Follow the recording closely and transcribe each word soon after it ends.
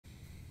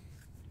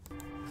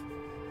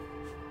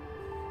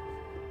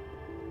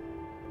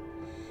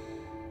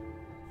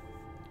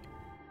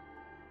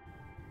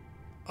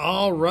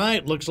All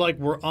right, looks like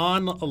we're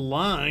on a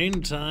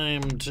line.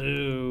 Time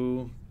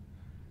to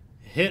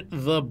hit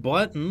the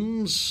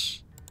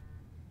buttons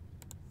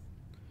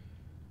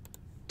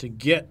to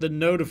get the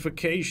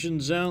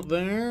notifications out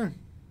there.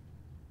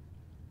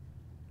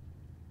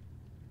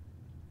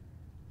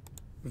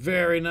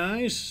 Very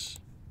nice.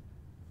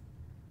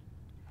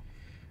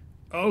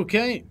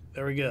 Okay,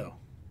 there we go.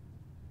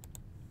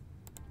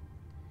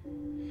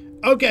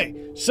 Okay,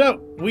 so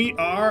we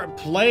are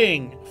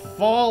playing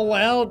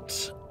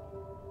Fallout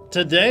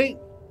today.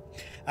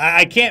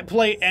 I can't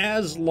play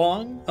as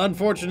long,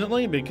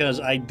 unfortunately,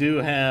 because I do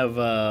have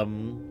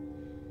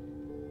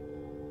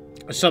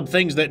some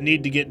things that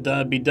need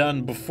to be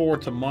done before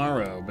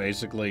tomorrow,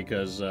 basically,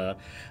 because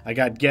I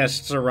got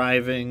guests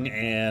arriving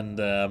and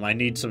I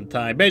need some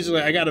time.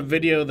 Basically, I got a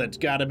video that's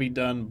got to be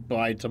done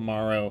by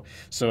tomorrow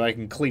so I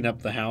can clean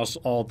up the house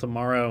all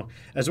tomorrow,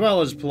 as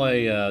well as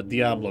play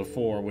Diablo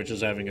 4, which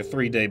is having a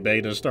 3-day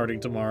beta starting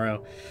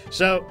tomorrow.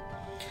 So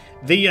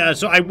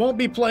so I won't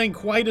be playing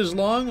quite as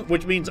long,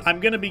 which means I'm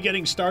going to be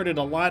getting started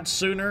a lot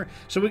sooner,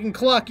 so we can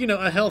clock,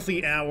 a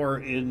healthy hour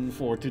in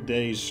for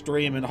today's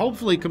stream and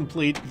hopefully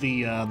complete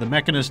the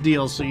Mechanist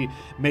DLC,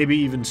 maybe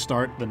even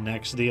start the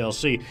next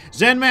DLC.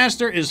 Zen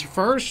Master is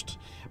first,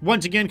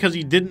 once again, because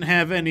he didn't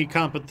have any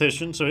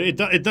competition, so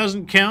it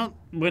doesn't count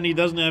when he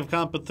doesn't have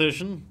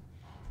competition.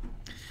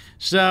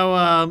 So,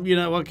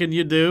 what can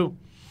you do?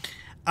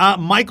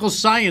 Michael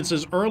Science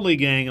is early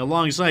gang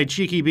alongside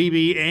Cheeky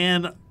BB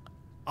and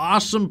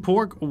Awesome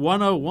Pork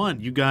 101.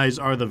 You guys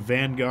are the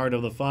vanguard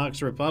of the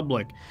Fox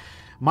Republic.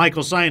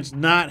 Michael Science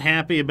not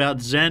happy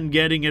about Zen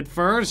getting it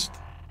first.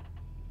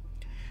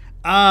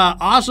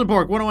 Awesome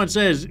Pork 101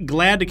 says,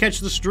 glad to catch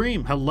the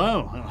stream.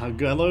 Hello.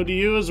 Hello to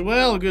you as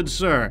well, good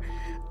sir.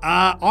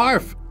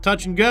 Arf,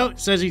 Touch and Go,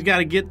 says he's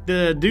got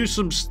to do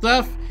some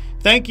stuff.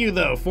 Thank you,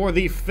 though, for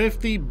the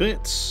 50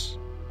 bits.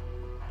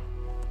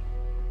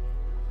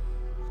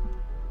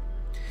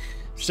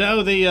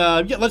 So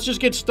let's just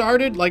get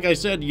started. Like I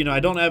said, I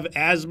don't have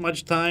as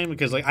much time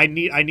because I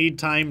need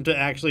time to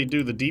actually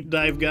do the deep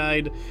dive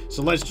guide.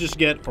 So let's just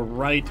get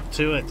right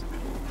to it.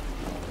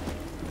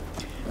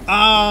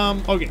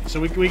 Okay, so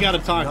we got to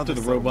talk to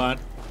the robot.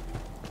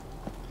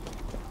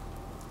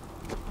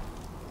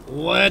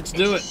 Let's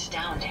do it. It's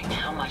astounding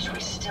how much we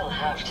still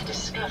have to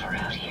discover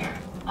out here.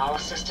 All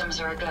systems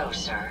are a go,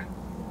 sir.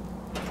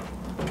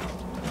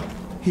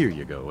 Here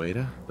you go,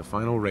 Ada. The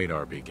final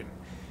radar beacon.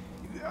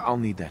 I'll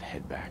need that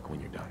head back when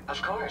you're done.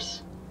 Of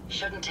course.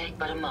 Shouldn't take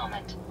but a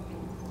moment.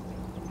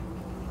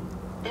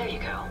 There you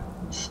go.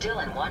 Still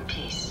in one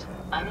piece.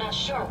 I'm not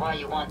sure why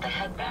you want the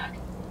head back.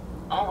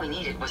 All we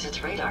needed was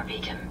its radar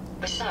beacon.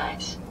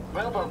 Besides,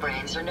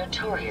 robo-brains are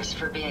notorious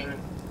for being,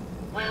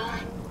 well,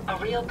 a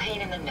real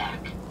pain in the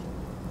neck.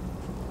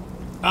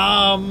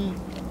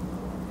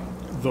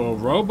 The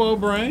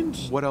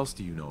robo-brains? What else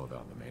do you know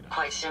about them, Ada?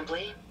 Quite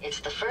simply, it's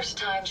the first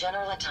time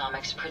General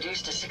Atomics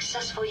produced a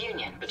successful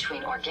union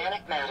between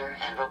organic matter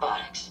and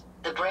robotics.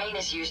 The brain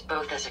is used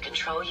both as a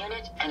control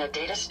unit and a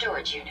data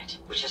storage unit,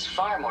 which is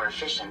far more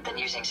efficient than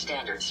using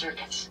standard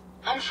circuits.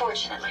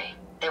 Unfortunately,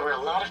 there were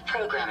a lot of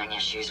programming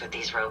issues with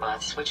these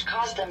robots, which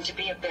caused them to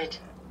be a bit,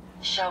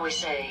 shall we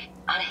say,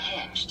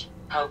 unhinged.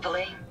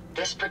 Hopefully,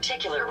 this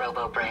particular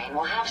robo-brain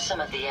will have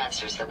some of the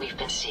answers that we've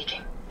been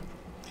seeking.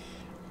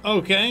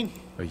 Okay.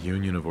 A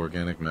union of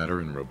organic matter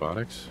and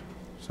robotics?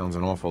 Sounds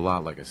an awful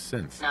lot like a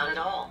synth. Not at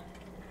all.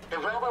 The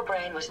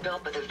robo-brain was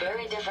built with a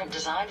very different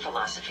design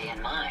philosophy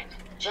in mind.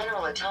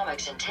 General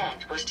Atomics'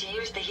 intent was to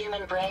use the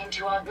human brain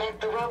to augment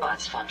the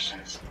robot's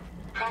functions,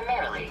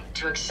 primarily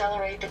to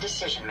accelerate the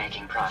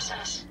decision-making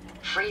process.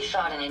 Free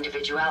thought and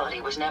individuality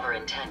was never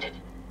intended.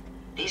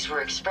 These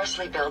were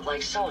expressly built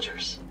like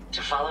soldiers,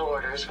 to follow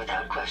orders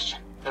without question.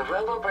 The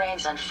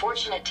robo-brain's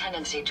unfortunate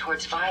tendency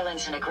towards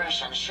violence and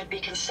aggression should be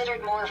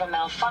considered more of a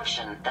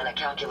malfunction than a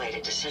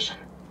calculated decision.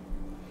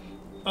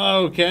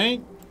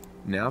 Okay.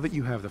 Now that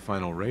you have the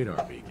final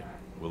radar beacon,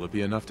 will it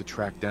be enough to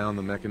track down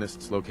the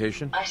Mechanist's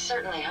location? I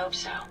certainly hope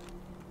so.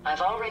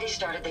 I've already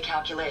started the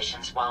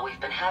calculations while we've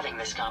been having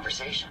this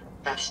conversation.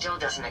 That still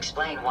doesn't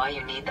explain why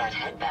you need that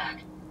head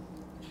back.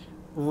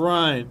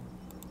 Right.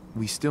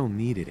 We still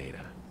need it,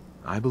 Ada.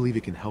 I believe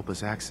it can help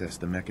us access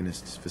the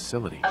Mechanist's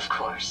facility. Of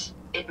course.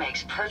 It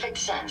makes perfect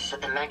sense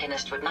that the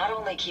Mechanist would not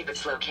only keep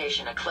its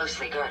location a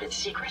closely guarded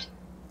secret,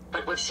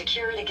 but would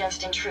secure it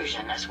against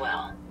intrusion as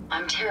well.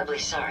 I'm terribly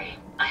sorry.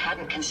 I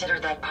hadn't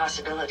considered that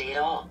possibility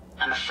at all.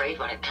 I'm afraid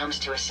when it comes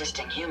to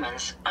assisting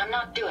humans, I'm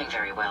not doing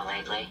very well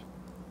lately.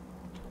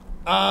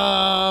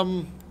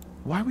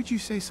 Why would you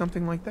say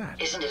something like that?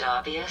 Isn't it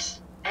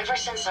obvious? Ever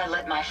since I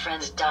let my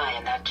friends die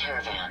in that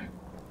caravan,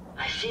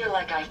 I feel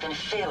like I've been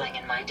failing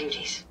in my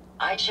duties.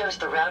 I chose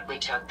the route we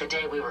took the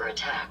day we were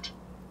attacked.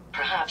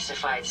 Perhaps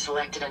if I had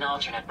selected an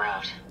alternate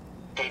route,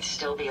 they'd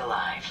still be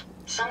alive.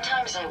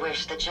 Sometimes I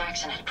wish that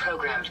Jackson had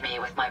programmed me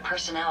with my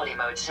personality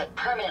mode set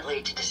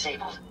permanently to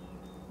disabled.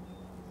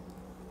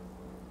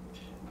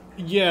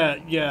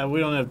 Yeah, we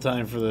don't have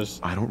time for this.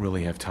 I don't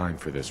really have time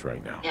for this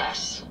right now.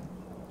 Yes.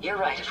 You're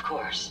right, of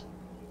course.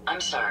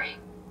 I'm sorry.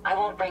 I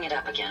won't bring it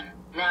up again.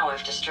 Now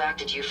I've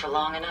distracted you for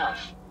long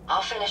enough.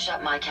 I'll finish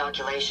up my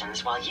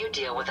calculations while you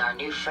deal with our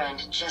new friend,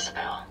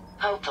 Jezebel.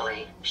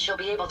 Hopefully, she'll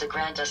be able to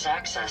grant us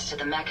access to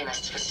the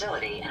Mechanist's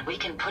facility, and we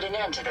can put an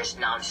end to this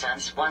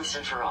nonsense once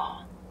and for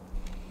all.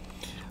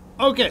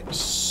 Okay,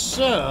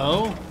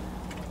 so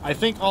I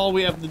think all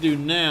we have to do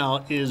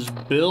now is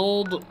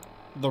build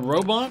the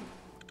robot,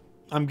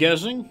 I'm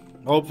guessing,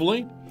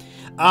 hopefully.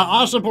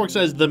 Awesome Pork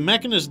says, the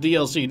Mechanist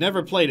DLC,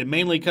 never played it,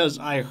 mainly because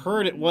I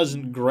heard it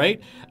wasn't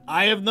great.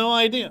 I have no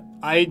idea.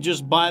 I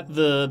just bought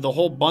the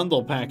whole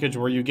bundle package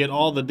where you get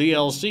all the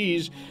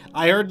DLCs.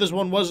 I heard this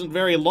one wasn't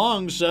very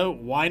long, so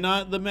why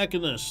not the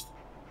Mechanist?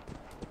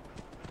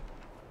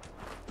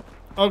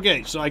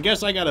 Okay, so I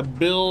guess I gotta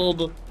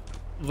build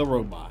the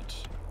robot.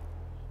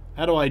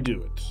 How do I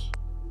do it?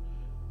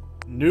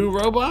 New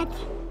robot?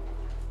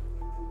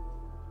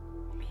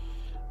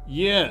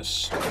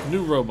 Yes,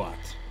 new robot.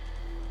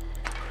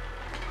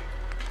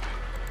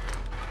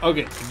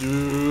 Okay,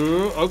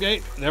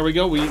 okay, there we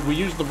go. We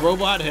use the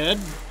robot head.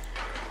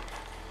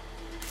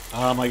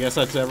 I guess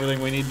that's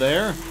everything we need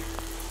there.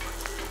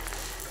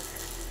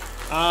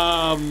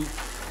 Can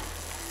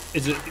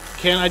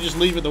I just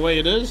leave it the way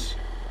it is?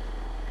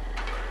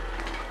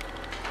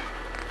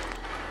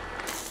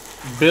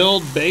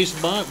 Build base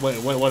bot?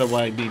 Wait, what do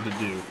I need to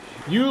do?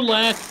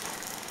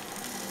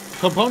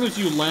 Components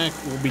you lack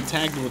will be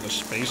tagged with a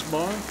space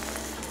bar.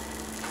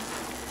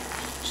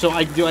 So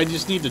do I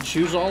just need to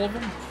choose all of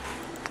them?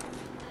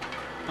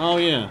 Oh,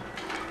 yeah.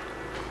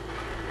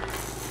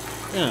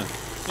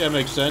 Yeah,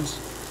 makes sense.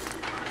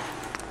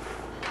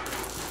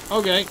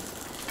 Okay.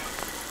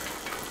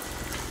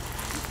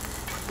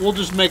 We'll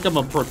just make them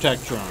a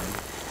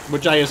Protectron,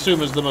 which I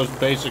assume is the most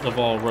basic of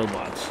all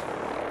robots.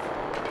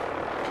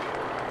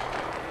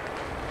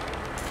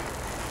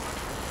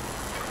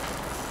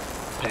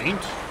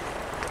 Paint?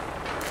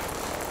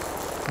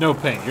 No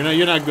paint.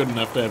 You're not good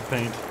enough to have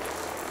paint.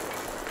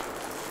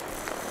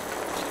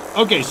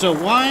 Okay, so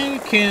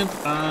why can't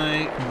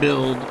I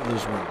build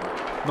this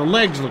robot? The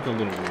legs look a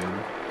little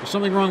weird. Is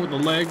something wrong with the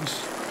legs?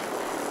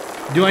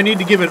 Do I need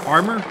to give it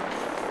armor?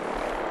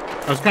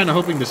 I was kind of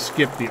hoping to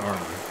skip the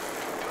armor.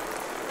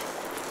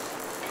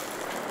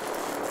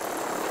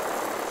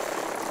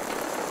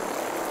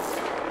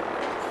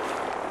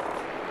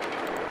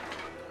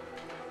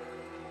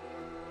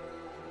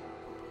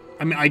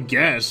 I mean, I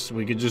guess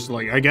we could just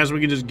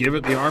give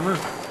it the armor.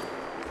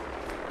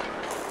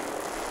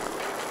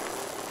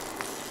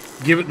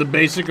 Give it the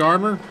basic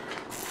armor.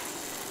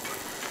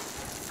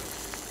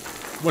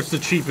 What's the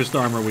cheapest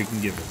armor we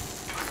can give it?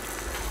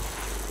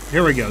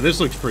 Here we go. This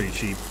looks pretty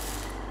cheap.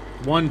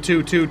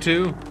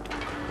 1222.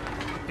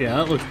 Yeah,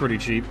 that looks pretty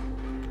cheap.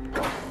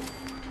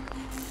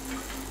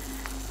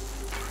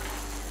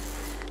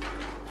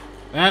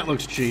 That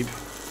looks cheap.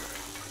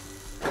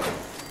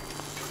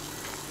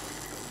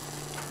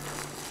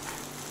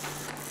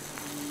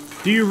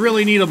 Do you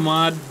really need a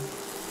mod?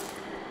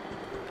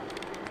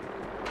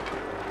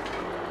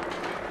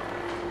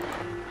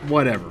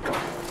 Whatever.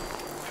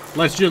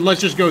 Let's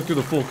just go through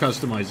the full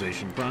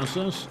customization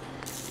process.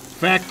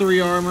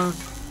 Factory armor.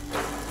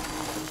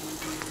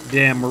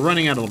 Damn, we're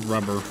running out of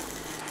rubber.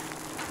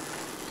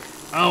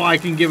 Oh, I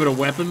can give it a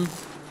weapon.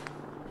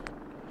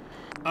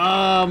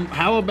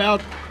 How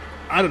about,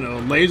 I don't know,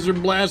 a laser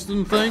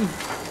blasting thing?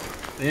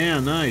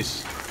 Yeah,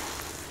 nice.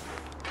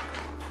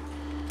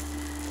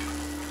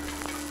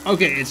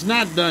 Okay, it's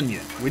not done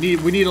yet. We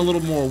need a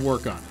little more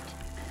work on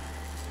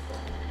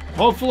it.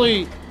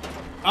 Hopefully.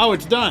 Oh,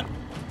 it's done.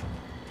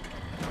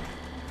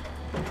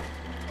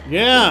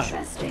 Yeah.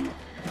 Interesting.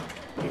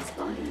 This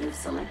body you've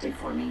selected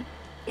for me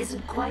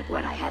isn't quite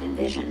what I had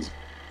envisioned,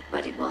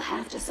 but it will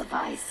have to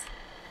suffice.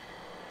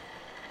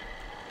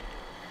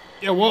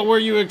 Yeah, what were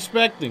you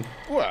expecting?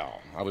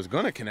 Well, I was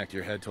gonna connect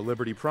your head to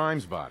Liberty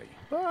Prime's body,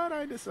 but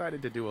I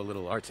decided to do a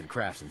little arts and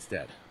crafts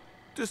instead.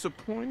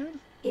 Disappointed?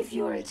 If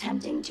you're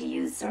attempting to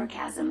use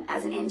sarcasm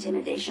as an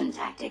intimidation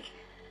tactic,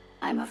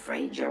 I'm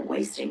afraid you're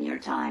wasting your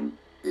time.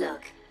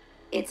 Look,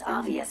 it's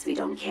obvious we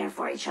don't care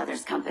for each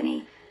other's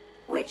company,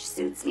 which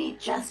suits me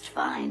just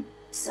fine.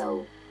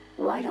 So,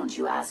 why don't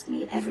you ask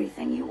me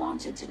everything you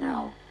wanted to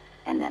know,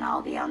 and then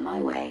I'll be on my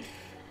way.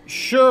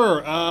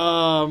 Sure,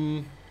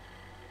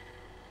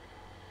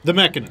 the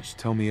Mechanist.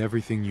 Tell me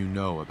everything you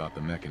know about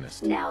the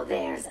Mechanist. Now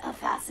there's a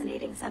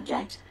fascinating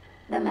subject.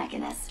 The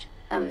Mechanist.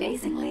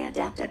 Amazingly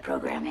adept at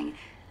programming.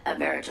 A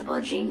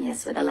veritable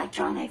genius with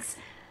electronics.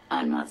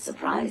 I'm not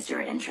surprised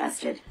you're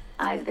interested.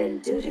 I've been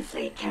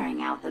dutifully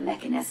carrying out the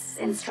Mechanist's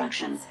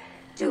instructions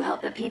to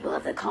help the people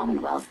of the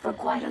Commonwealth for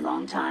quite a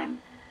long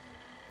time.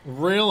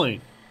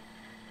 Really?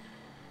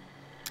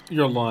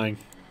 You're lying.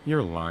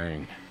 You're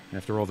lying.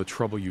 After all the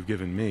trouble you've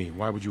given me,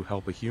 why would you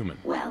help a human?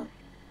 Well,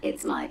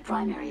 it's my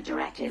primary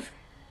directive,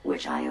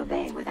 which I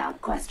obey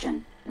without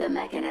question. The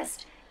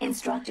Mechanist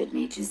instructed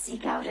me to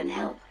seek out and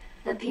help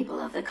the people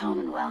of the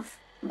Commonwealth.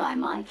 By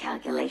my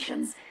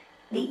calculations,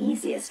 the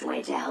easiest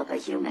way to help a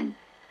human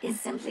is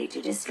simply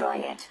to destroy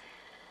it.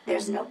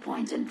 There's no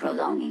point in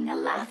prolonging a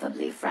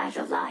laughably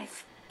fragile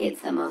life.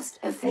 It's the most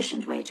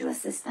efficient way to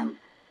assist them.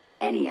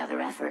 Any other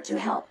effort to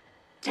help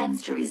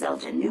tends to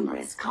result in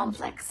numerous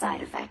complex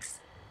side effects.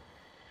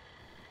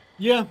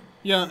 Yeah,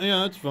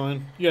 that's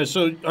fine. Yeah,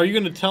 so are you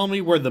going to tell me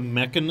where the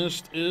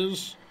Mechanist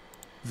is?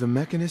 The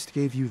Mechanist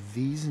gave you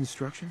these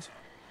instructions?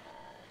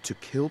 To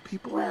kill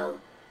people?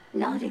 Well,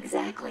 not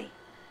exactly.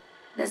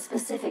 The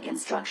specific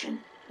instruction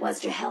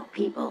was to help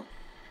people.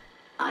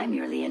 I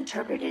merely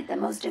interpreted the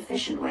most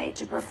efficient way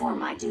to perform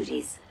my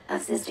duties.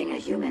 Assisting a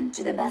human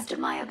to the best of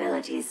my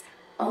abilities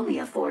only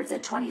affords a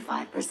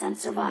 25%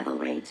 survival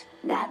rate.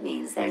 That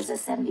means there's a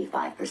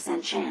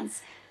 75%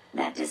 chance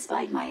that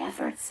despite my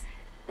efforts,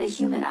 the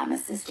human I'm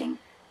assisting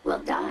will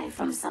die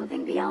from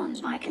something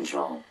beyond my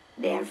control.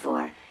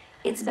 Therefore,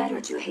 it's better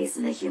to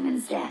hasten the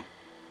human's death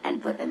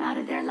and put them out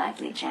of their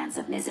likely chance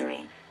of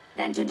misery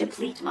than to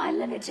deplete my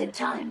limited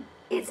time.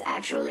 It's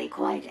actually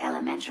quite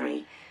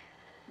elementary,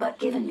 but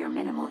given your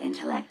minimal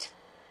intellect,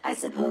 I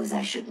suppose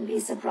I shouldn't be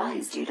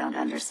surprised you don't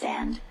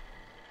understand.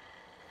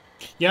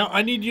 Yeah,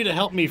 I need you to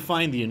help me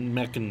find the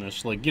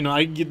Mechanist. Like, you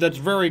know, that's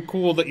very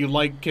cool that you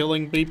like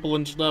killing people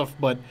and stuff,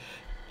 but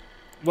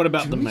what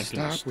about the Mechanist?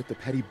 Can we stop with the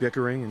petty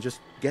bickering and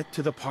just get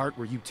to the part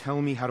where you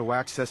tell me how to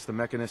access the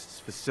Mechanist's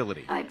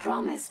facility? I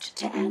promised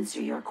to answer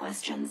your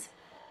questions,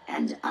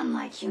 and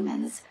unlike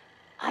humans,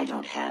 I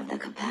don't have the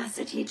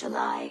capacity to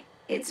lie.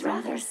 It's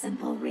rather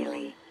simple,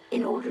 really.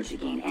 In order to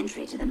gain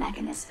entry to the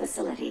Mechanist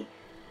facility,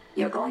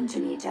 you're going to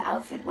need to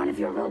outfit one of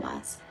your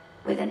robots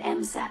with an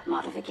MSAT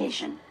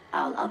modification.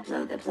 I'll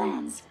upload the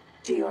plans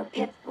to your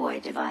Pip-Boy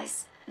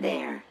device.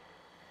 There.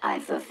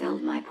 I've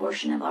fulfilled my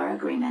portion of our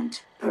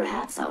agreement.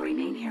 Perhaps I'll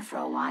remain here for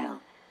a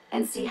while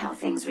and see how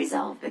things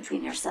resolve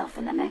between yourself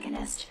and the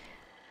Mechanist.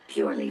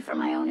 Purely for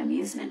my own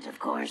amusement, of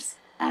course.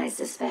 I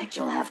suspect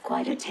you'll have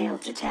quite a tale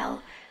to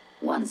tell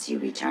once you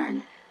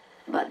return.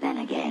 But then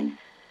again,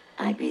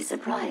 I'd be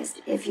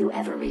surprised if you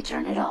ever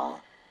return at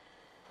all.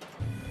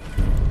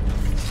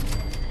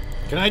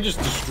 Can I just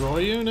destroy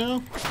you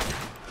now?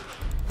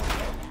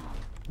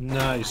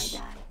 Nice.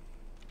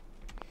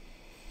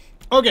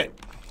 Okay,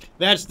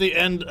 that's the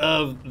end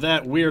of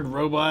that weird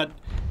robot.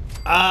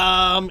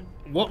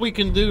 What we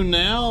can do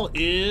now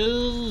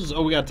is...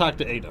 Oh, we gotta talk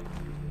to Ada.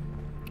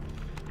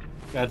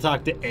 Gotta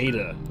talk to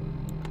Ada.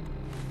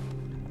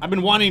 I've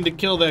been wanting to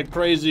kill that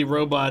crazy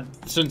robot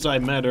since I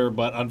met her,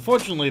 but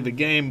unfortunately the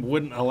game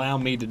wouldn't allow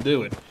me to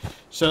do it.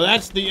 So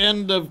that's the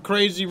end of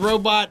Crazy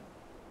Robot.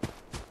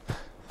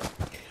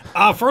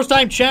 First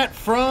time chat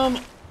from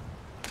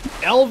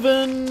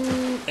Elvin.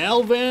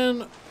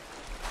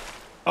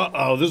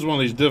 Uh-oh, this is one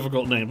of these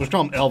difficult names. Let's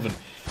call him Elvin.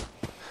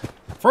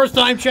 First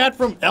time chat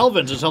from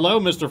Elvin says, hello,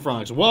 Mr.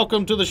 Franks.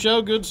 Welcome to the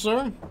show, good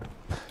sir.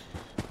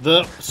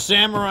 The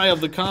Samurai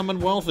of the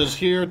Commonwealth is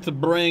here to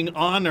bring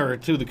honor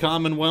to the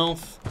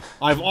Commonwealth.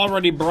 I've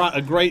already brought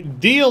a great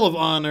deal of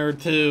honor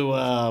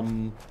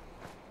to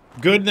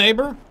Good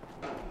Neighbor.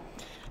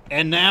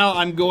 And now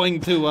I'm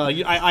going to,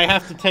 I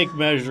have to take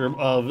measure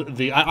of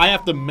the, I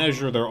have to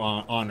measure their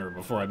honor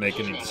before I make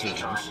any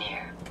decisions.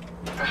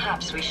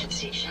 Perhaps we should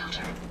seek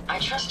shelter. I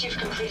trust you've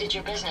completed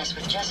your business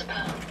with Jezebel.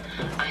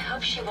 I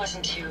hope she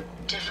wasn't too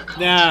difficult.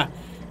 Nah,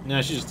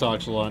 she just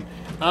talks a lot.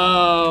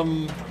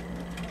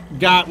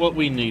 Got what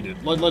we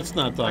needed. Let's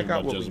not talk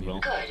about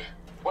Jezebel. Good.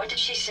 What did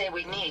she say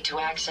we need to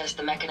access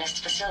the Mechanist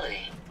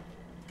facility?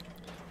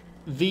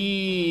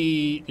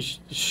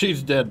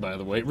 She's dead, by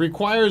the way.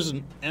 Requires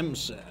an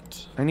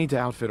MSAT. I need to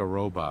outfit a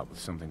robot with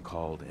something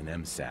called an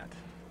MSAT.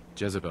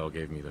 Jezebel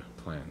gave me the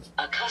plans.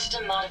 A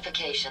custom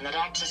modification that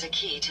acts as a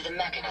key to the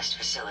Mechanist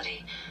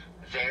facility.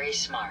 Very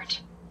smart.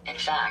 In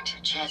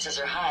fact, chances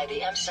are high the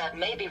MSAT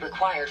may be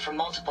required for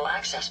multiple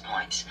access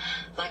points,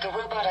 like a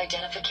robot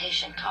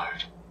identification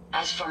card.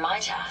 As for my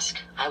task,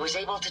 I was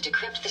able to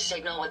decrypt the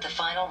signal with the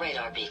final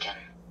radar beacon.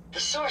 The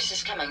source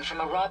is coming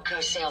from a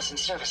Robco sales and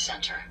service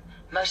center.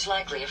 Most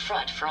likely a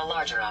front for a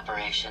larger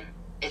operation.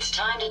 It's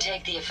time to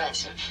take the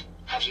offensive.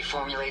 Have you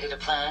formulated a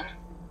plan?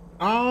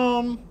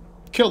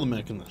 Kill the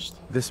Mechanist.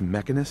 This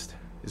Mechanist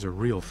is a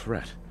real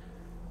threat.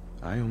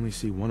 I only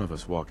see one of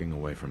us walking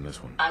away from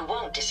this one. I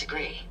won't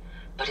disagree,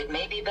 but it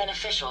may be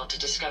beneficial to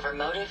discover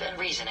motive and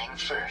reasoning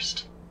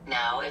first.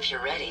 Now, if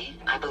you're ready,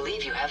 I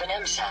believe you have an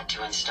MSAT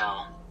to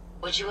install.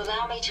 Would you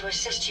allow me to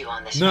assist you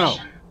on this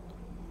mission?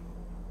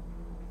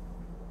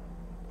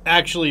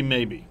 Actually,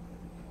 maybe.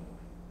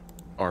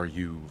 Are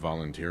you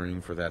volunteering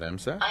for that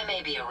MSAT? I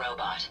may be a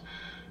robot,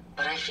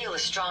 but I feel a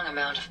strong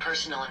amount of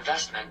personal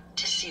investment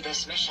to see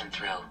this mission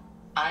through.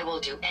 I will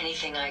do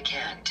anything I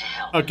can to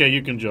help. Okay,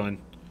 you can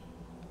join.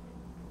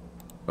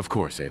 Of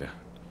course, Ada.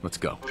 Let's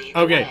go.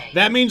 Okay,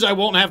 that means I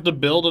won't have to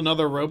build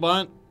another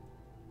robot?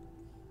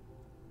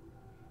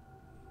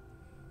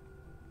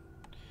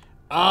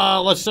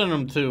 Let's send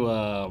them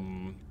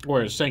to,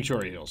 where is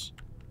Sanctuary Hills?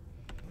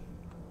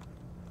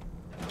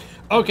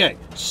 Okay,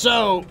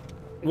 so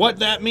what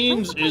that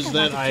means is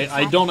that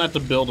I don't have to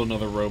build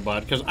another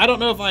robot, because I don't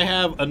know if I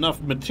have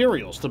enough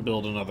materials to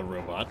build another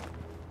robot.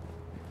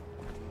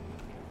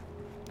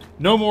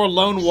 No more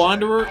Lone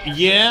Wanderer?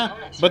 Yeah,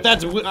 but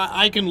that's,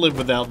 I can live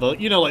without the,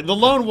 you know, like, the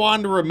Lone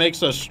Wanderer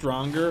makes us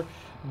stronger,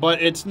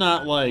 but it's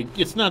not like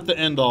it's not the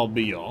end all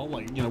be all.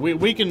 Like, you know,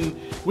 we can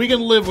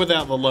live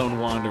without the lone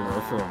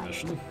wanderer for a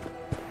mission.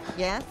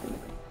 Yes?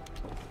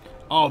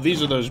 Oh,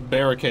 these are those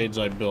barricades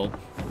I built.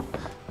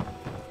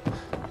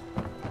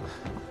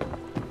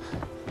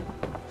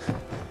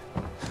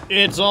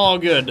 It's all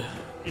good.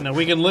 You know,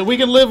 we can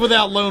live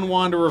without lone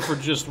wanderer for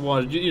just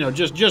one. You know,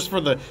 just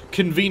for the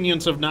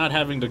convenience of not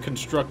having to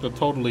construct a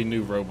totally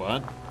new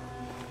robot.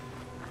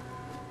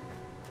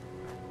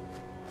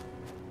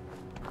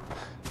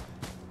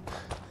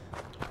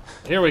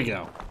 Here we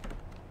go.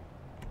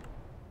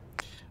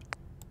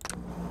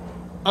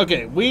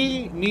 Okay,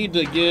 we need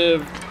to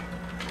give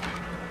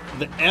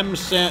the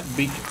MSAT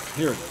beacon.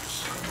 Here it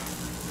is.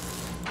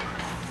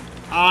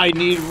 I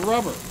need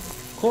rubber.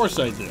 Of course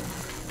I do.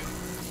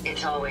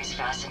 It's always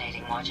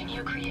fascinating watching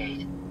you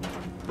create.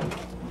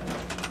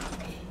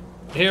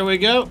 Here we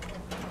go.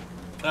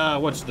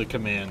 What's the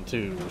command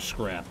to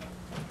scrap?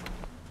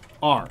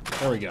 R.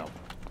 There we go.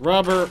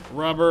 Rubber,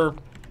 rubber,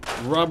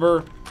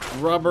 rubber,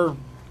 rubber,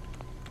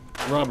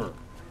 rubber.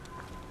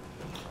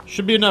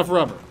 Should be enough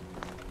rubber.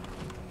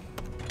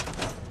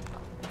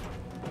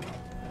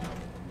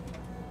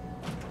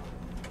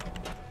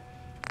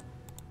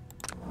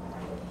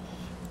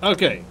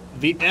 Okay,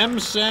 the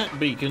MSAT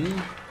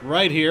beacon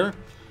right here.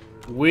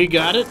 We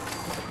got it.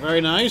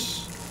 Very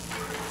nice.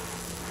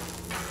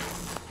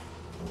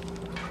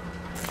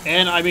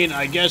 And, I mean,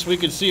 I guess we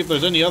could see if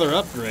there's any other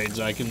upgrades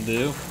I can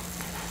do.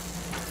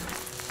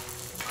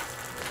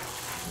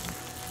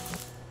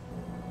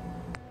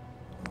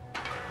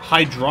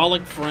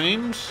 Hydraulic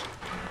frames?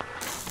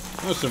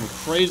 There's some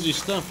crazy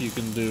stuff you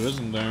can do,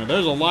 isn't there?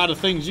 There's a lot of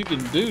things you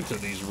can do to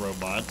these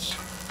robots.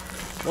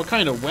 What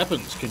kind of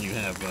weapons can you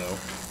have, though?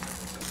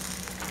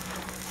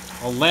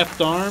 A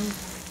left arm?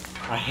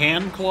 A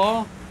hand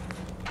claw?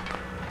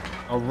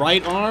 A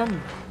right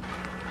arm?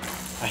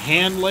 A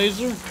hand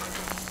laser?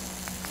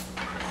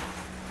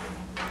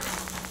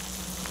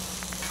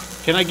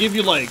 Can I give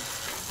you, like,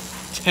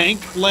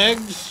 tank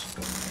legs?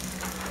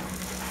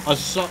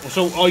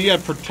 Oh, you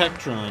have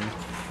Protectron.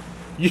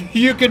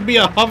 You could be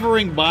a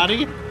hovering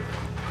body?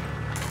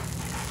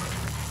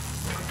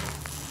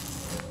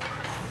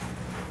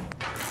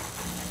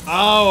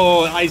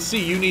 Oh, I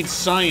see. You need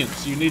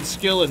science. You need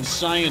skill in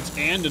science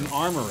and in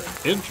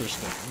armoring.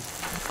 Interesting.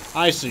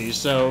 I see.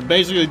 So,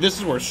 basically, this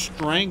is where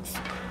strength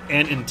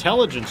and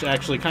intelligence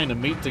actually kind of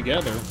meet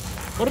together.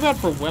 What about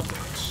for weapons?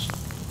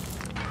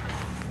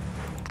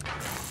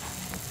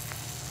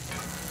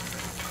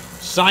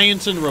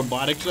 Science and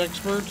robotics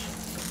expert?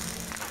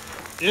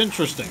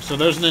 Interesting. So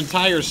there's an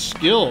entire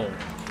skill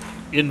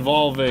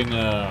involving,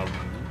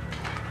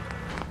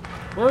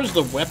 where is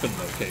the weapon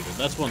located?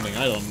 That's one thing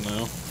I don't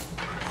know.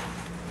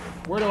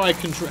 Where do I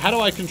control... How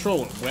do I control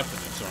what weapon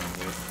it's armed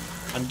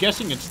with? I'm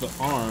guessing it's the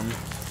arm.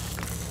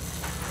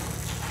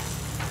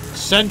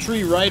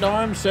 Sentry right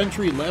arm,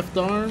 sentry left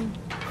arm,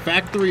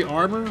 factory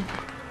armor.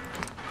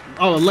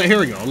 Oh, here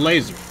we go, a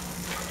laser.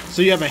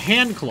 So you have a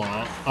hand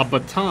claw, a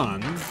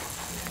baton.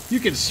 You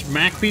can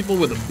smack people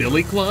with a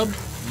billy club.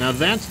 Now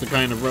that's the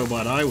kind of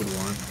robot I would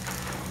want.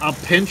 A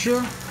pincher.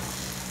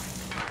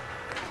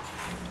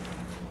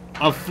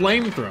 A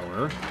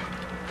flamethrower.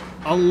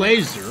 A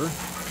laser.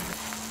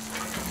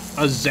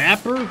 A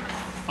zapper.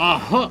 A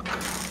hook.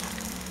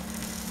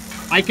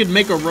 I could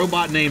make a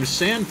robot named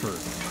Sanford.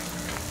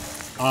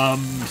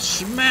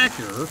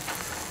 Smacker.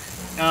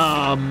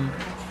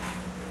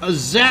 A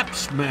zap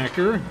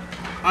smacker.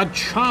 A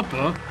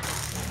chopper.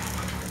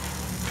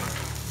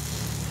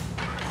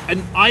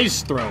 An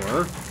ice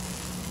thrower.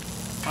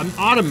 An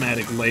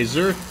automatic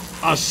laser.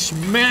 A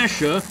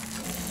smasher.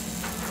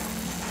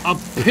 A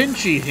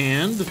pinchy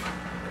hand.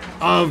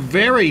 A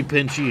very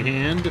pinchy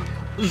hand.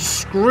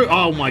 Screw.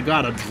 Oh my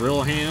god, a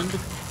drill hand.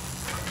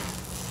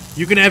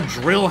 You can have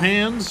drill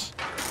hands.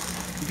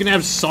 You can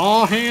have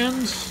saw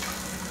hands.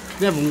 You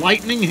can have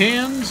lightning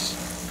hands.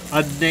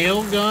 A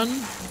nail gun.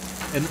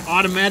 An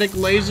automatic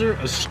laser.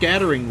 A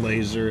scattering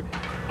laser.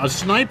 A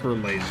sniper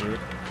laser.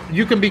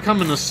 You can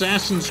become an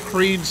Assassin's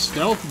Creed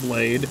stealth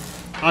blade.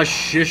 A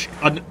shish.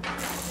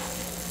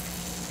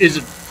 Is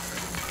it?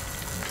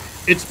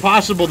 It's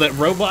possible that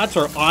robots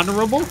are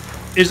honorable?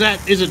 Is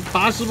it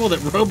possible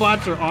that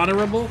robots are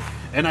honorable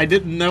and I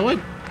didn't know it?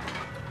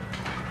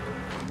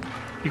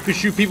 You could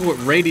shoot people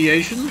with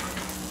radiation?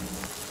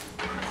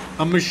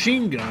 A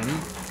machine gun,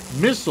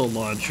 missile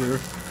launcher.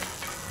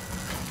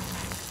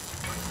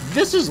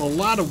 This is a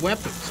lot of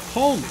weapons.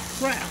 Holy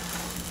crap.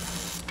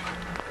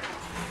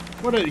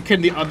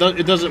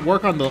 Does it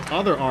work on the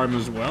other arm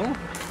as well?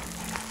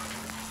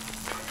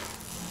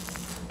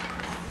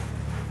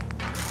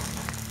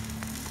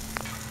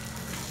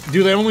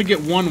 Do they only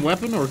get one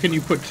weapon, or can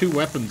you put two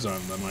weapons on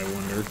them, I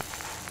wonder?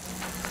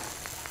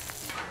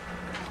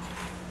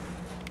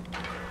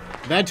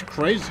 That's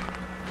crazy.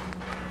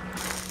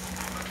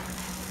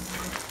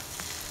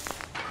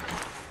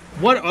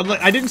 What?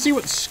 I didn't see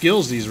what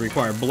skills these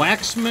require.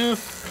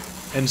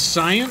 Blacksmith and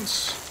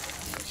science?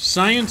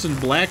 Science and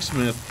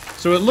blacksmith.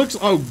 So it looks...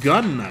 Oh,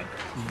 gun nut.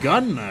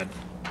 Gun nut.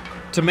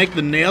 To make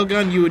the nail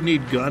gun, you would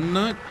need gun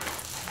nut?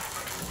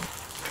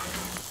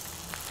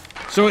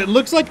 So it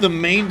looks like the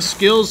main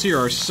skills here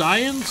are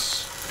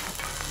science,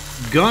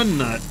 gun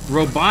nut,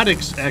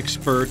 robotics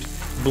expert,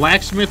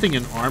 blacksmithing,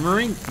 and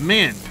armoring.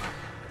 Man,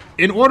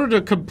 in order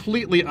to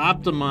completely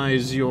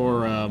optimize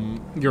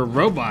your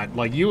robot,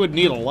 like, you would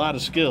need a lot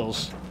of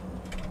skills.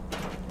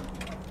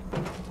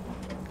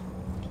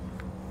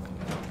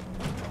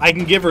 I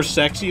can give her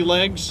sexy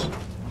legs.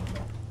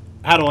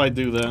 How do I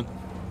do that?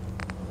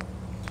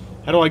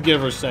 How do I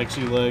give her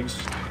sexy legs?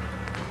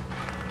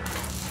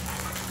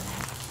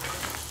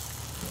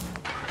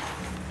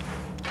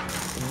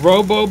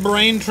 Robo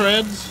brain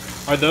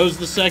treads? Are those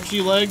the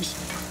sexy legs?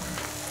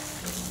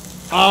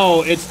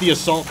 Oh, it's the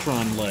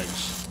Assaultron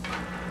legs.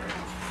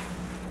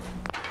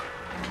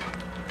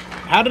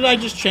 How did I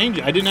just change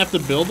it? I didn't have to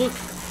build it?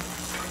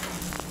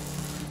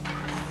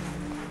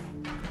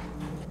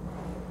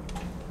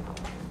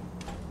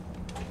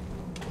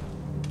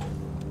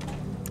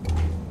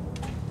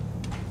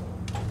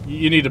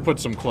 You need to put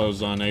some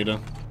clothes on, Ada.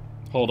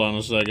 Hold on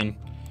a second.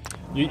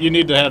 You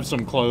need to have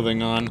some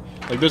clothing on.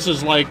 Like, this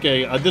is like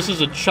this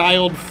is a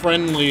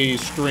child-friendly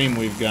stream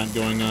we've got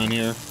going on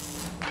here.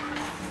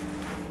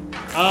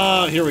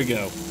 Here we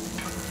go.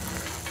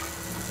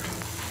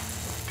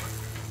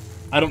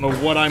 I don't know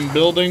what I'm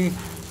building,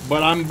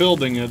 but I'm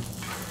building it.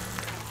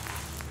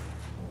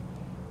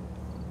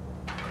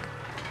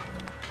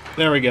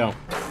 There we go.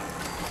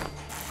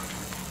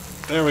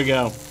 There we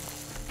go.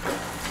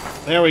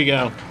 There we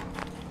go.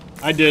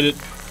 I did it.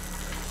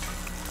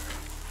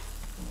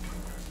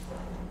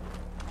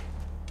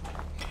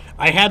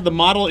 I had the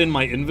model in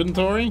my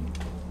inventory.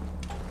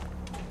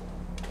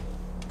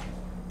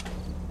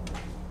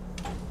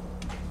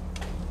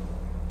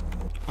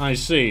 I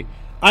see.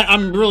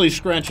 I'm really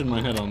scratching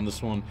my head on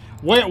this one.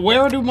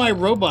 Where do my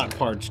robot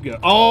parts go?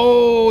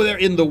 Oh, they're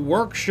in the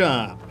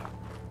workshop.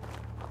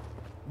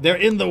 They're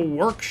in the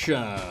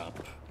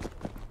workshop.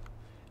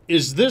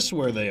 Is this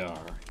where they are?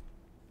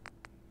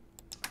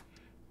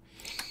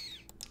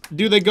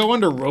 Do they go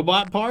under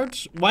robot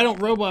parts? Why don't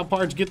robot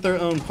parts get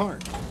their own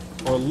part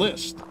or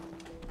list?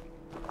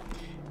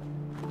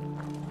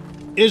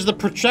 Is the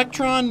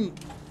Projectron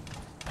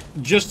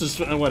just as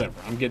whatever?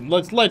 I'm getting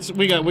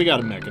we got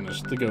a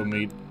mechanist to go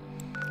meet.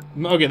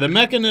 Okay, the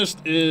mechanist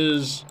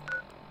is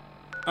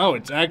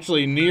it's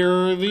actually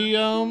near the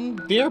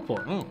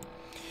airport. Oh.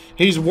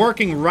 He's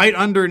working right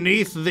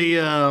underneath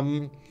the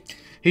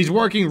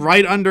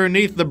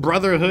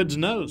Brotherhood's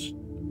nose.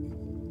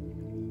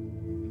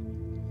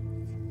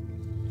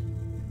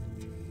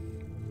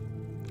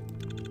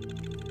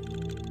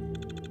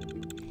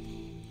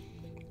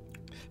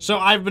 So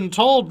I've been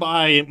told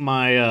by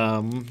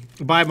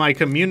my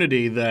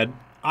community that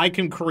I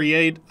can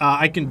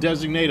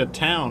designate a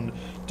town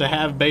to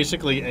have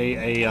basically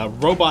a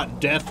robot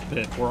death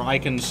pit where I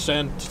can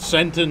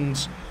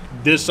sentence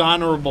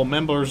dishonorable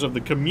members of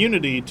the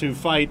community to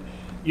fight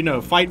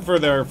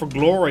for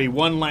glory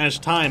one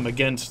last time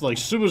against like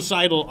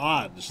suicidal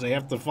odds. They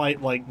have to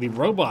fight like the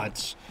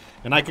robots,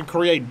 and I can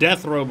create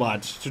death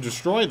robots to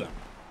destroy them.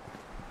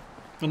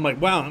 I'm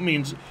like, wow, that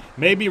means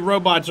maybe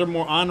robots are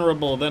more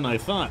honorable than I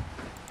thought.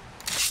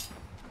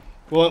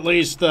 Well, at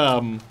least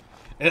the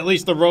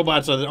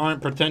robots that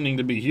aren't pretending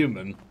to be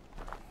human.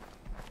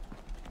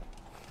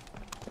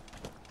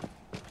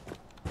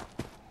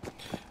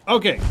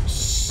 Okay,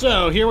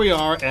 so here we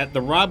are at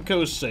the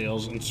Robco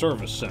Sales and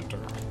Service Center.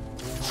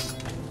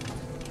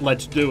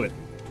 Let's do it.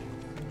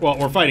 Well,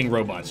 we're fighting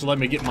robots, so let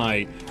me get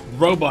my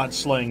robot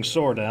slaying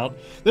sword out.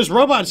 This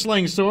robot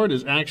slaying sword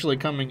is actually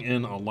coming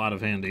in a lot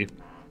of handy.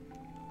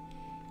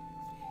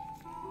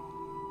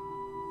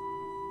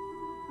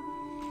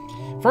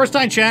 First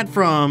time chat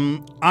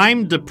from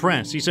I'm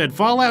Depressed. He said,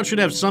 Fallout should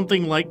have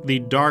something like the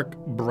Dark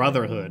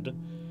Brotherhood.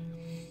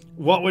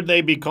 What would they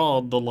be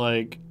called?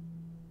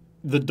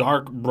 The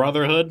Dark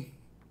Brotherhood?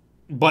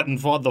 But in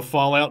the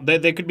Fallout?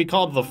 They could be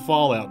called the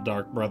Fallout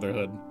Dark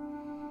Brotherhood.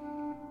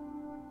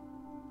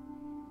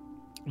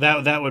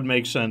 That would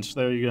make sense.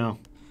 There you go.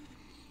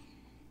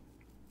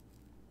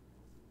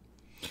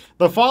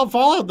 The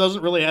Fallout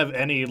doesn't really have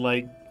any,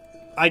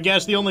 I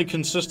guess the only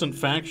consistent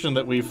faction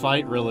that we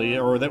fight, really,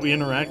 or that we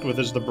interact with,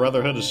 is the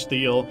Brotherhood of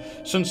Steel.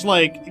 Since,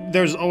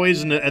 there's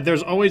always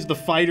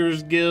the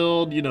Fighters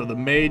Guild, the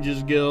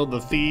Mages Guild,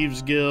 the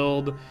Thieves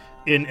Guild,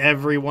 in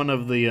every one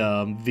of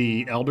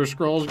the Elder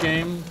Scrolls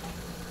game.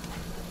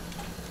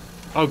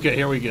 Okay,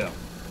 here we go.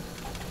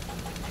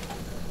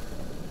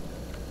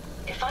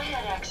 If I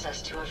had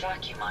access to a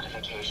vacuum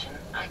modification,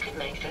 I could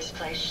make this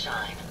place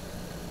shine.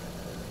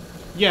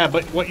 Yeah,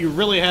 but what you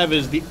really have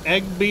is the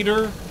Egg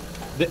Beater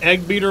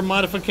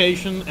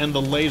modification, and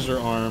the laser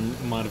arm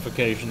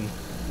modification.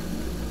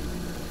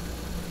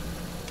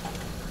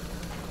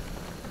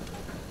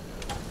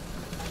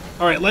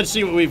 Alright, let's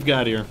see what we've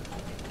got here.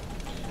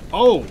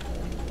 Oh!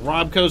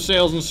 Robco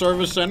Sales and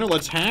Service Center.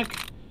 Let's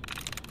hack.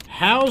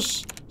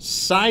 House,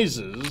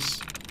 sizes,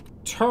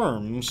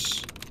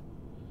 terms,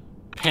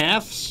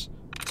 paths,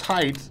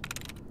 tight,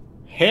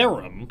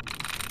 harem.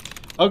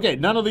 Okay,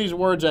 none of these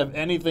words have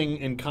anything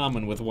in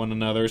common with one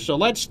another, so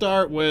let's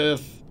start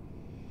with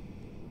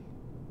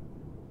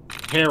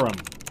Harem.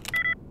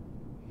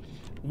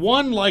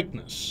 One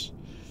likeness.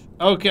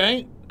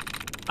 Okay.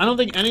 I don't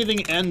think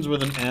anything ends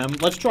with an M.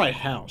 Let's try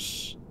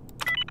house.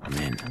 I'm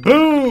in.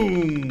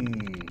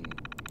 Boom!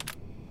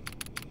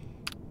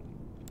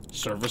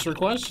 Service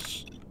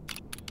requests?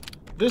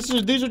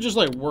 These are just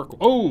like work.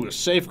 Oh,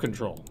 safe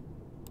control.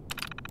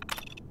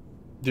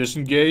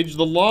 Disengage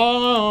the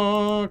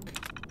lock.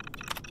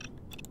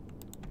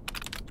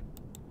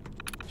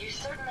 You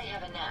certainly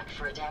have a knack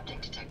for adapting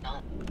to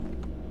technology.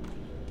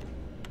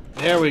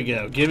 There we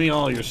go. Give me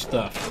all your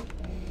stuff.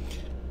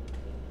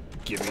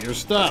 Give me your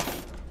stuff.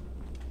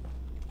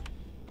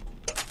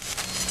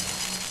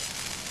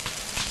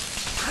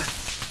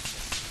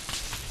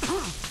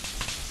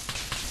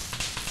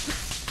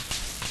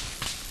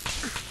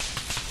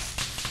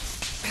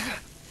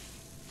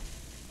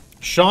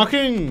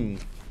 Shocking!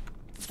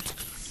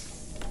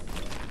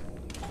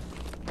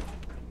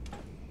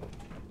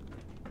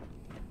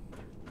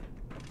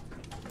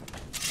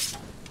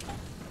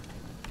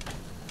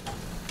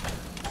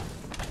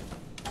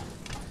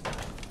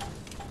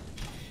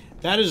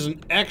 That is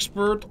an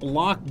expert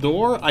locked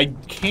door. I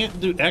can't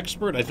do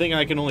expert. I think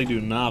I can only do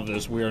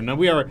novice. We are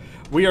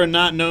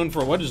not known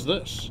for. What is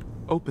this?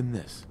 Open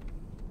this.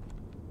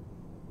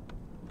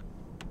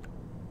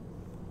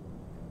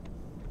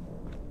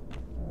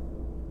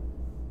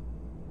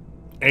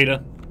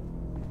 Ada.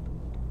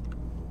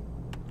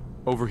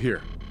 Over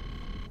here.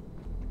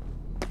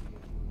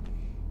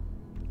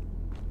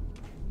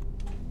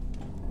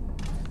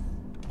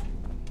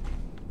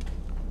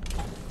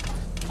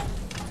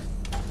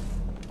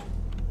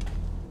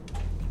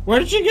 Where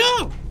did she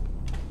go?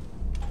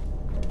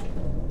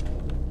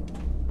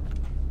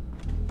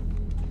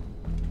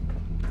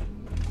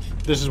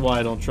 This is why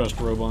I don't trust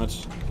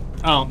robots.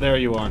 Oh, there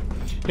you are.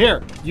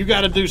 Here, you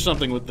gotta do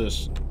something with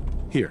this.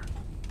 Here.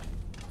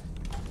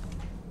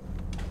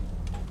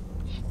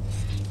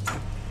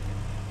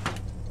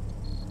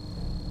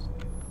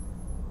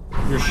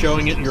 You're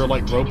showing it in your,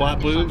 like,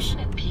 robot moves?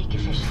 At peak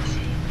efficiency.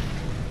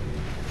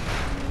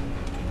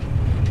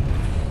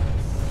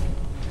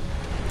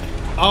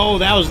 Oh,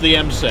 that was the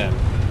MSAT.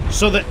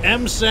 So the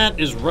MSAT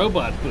is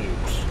robot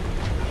boobs.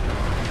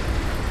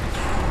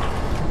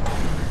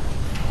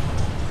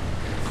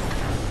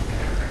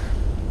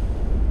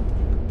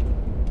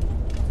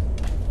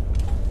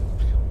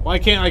 Why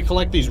can't I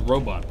collect these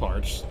robot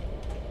parts?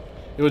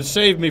 It would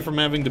save me from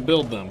having to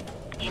build them.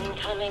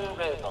 Incoming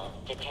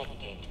robot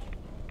detected.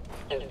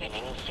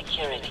 Opening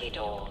security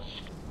doors.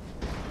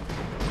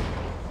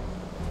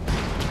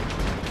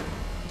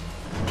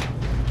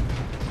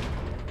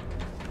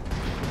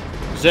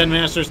 Zen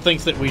Masters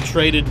thinks that we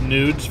traded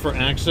nudes for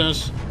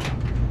access.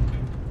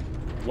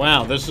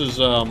 Wow, this is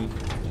a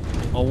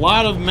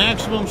lot of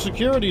maximum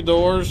security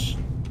doors.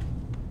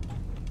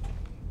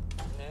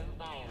 No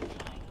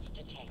biosigns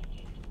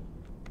detected.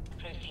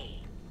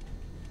 Proceed.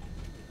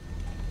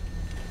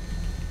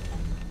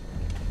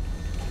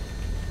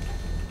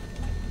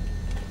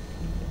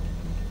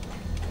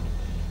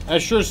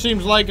 That sure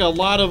seems like a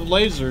lot of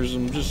lasers,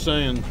 I'm just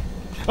saying.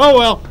 Oh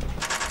well.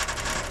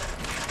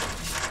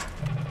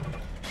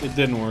 It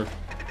didn't work.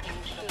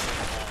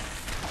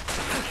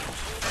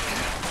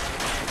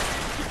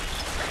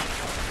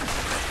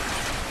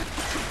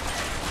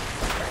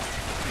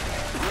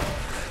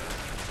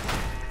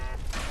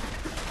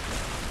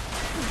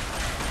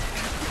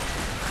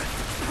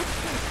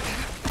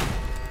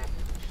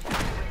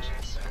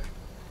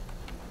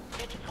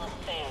 Critical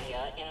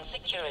failure in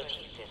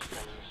security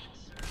systems.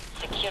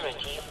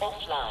 Security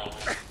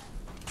offline.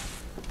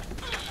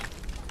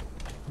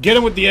 Get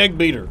him with the egg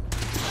beater.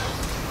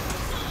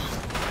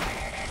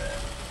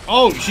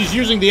 Oh, she's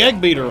using the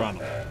egg beater on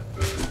him.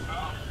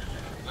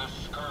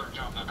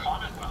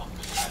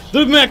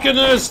 The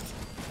Mechanist!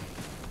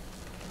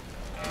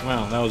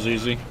 Wow, that was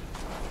easy.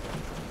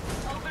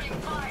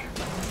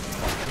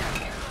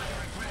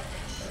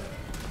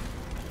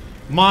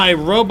 My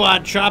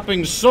robot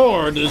chopping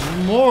sword is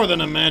more than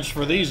a match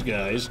for these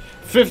guys.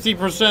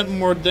 50%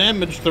 more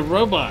damage to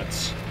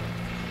robots.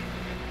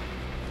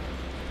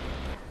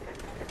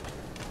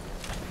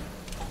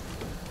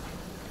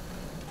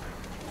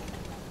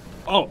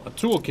 Oh, a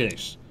tool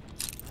case.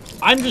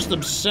 I'm just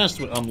obsessed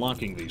with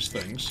unlocking these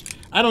things.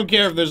 I don't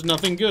care if there's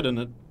nothing good in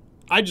it.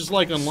 I just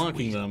like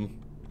unlocking them.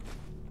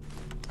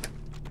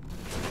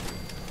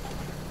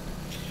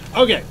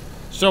 Okay,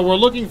 so we're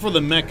looking for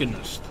the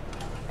Mechanist.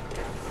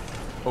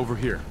 Over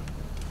here.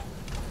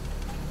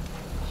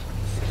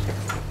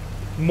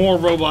 More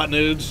robot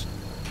nudes.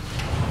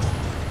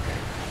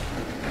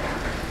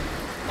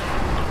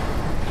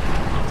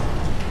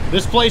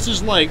 This place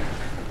is like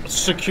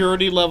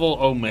security level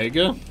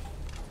Omega.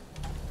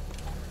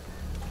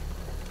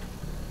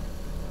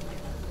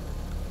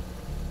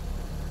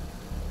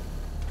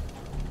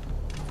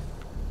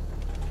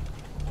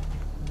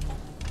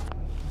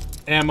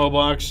 Ammo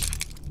box.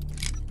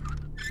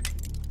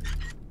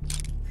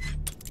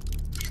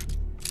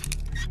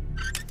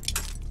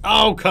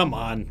 Oh, come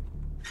on.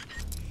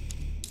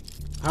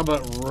 How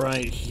about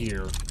right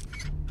here?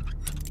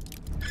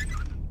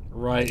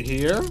 Right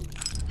here?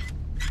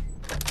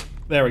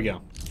 There we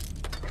go.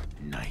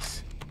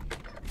 Nice.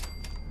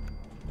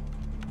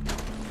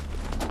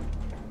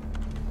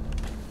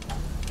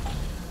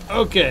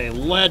 Okay,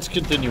 let's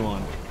continue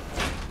on.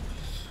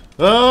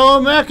 Oh,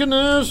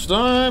 Mechanist,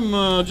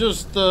 I'm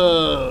just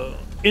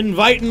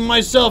inviting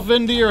myself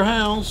into your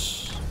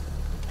house.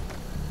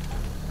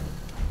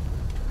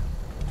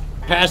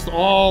 Past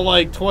all,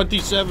 like,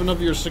 27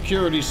 of your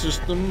security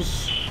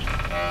systems.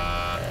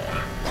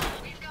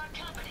 We've got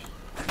company.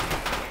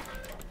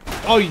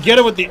 Oh, you get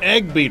it with the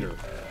egg beater.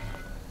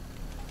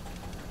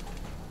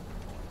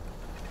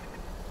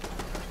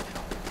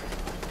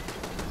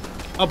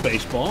 A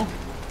baseball.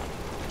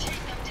 Take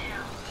them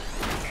down.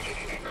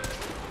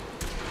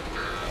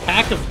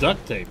 Pack of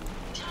duct tape.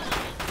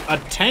 A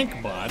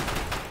tank bot.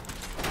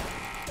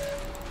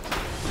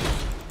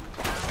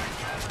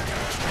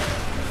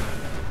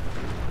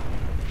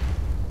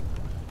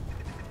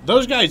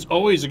 Those guys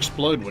always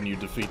explode when you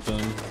defeat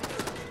them.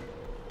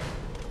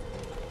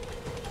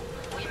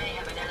 We may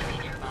have an enemy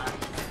nearby.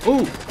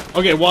 Ooh!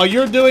 Okay, while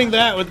you're doing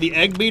that with the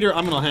egg beater,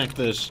 I'm gonna hack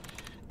this.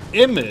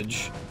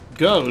 Image,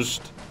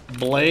 ghost,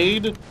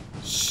 blade,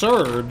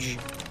 surge,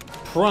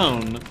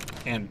 prone,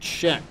 and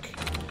check.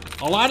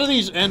 A lot of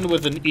these end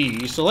with an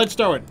E, so let's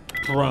start with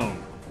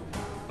prone.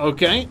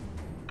 Okay?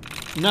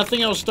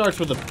 Nothing else starts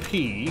with a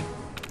P.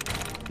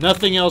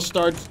 Nothing else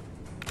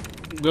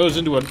goes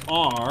into an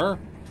R.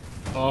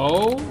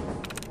 O.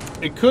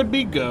 It could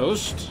be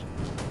ghost.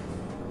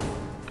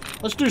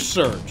 Let's do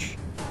surge.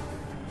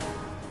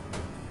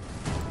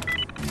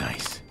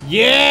 Nice.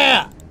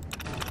 Yeah!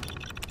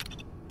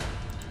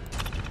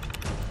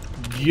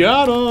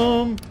 Got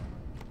him!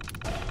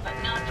 But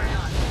not for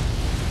naught.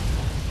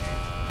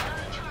 On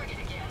the target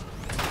again.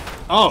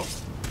 Oh.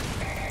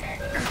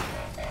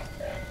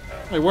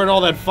 Hey, where'd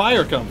all that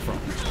fire come from?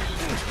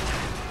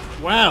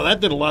 Wow,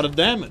 that did a lot of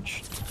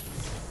damage.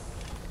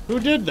 Who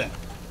did that?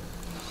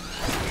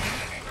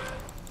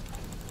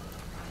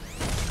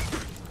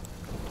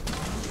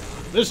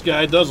 This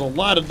guy does a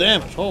lot of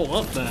damage. Hold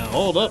up now,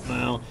 hold up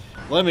now.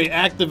 Let me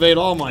activate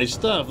all my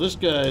stuff. This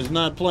guy is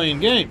not playing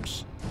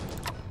games.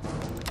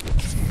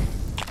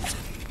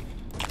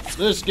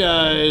 This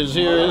guy is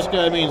here. This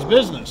guy means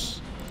business.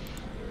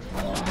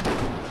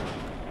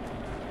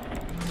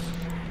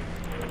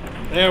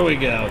 There we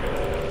go.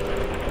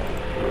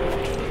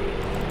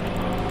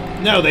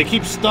 No, they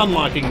keep stun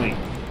locking me.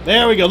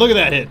 There we go. Look at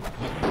that hit.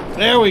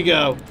 There we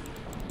go.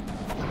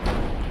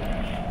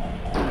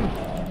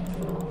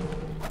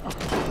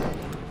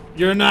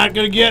 You're not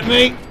gonna get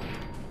me.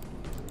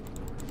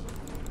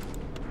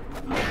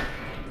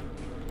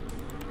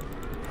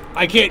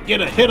 I can't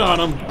get a hit on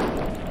him.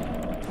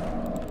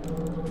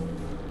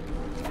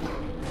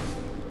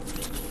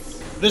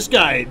 This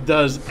guy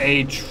does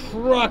a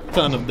truck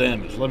ton of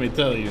damage, let me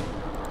tell you.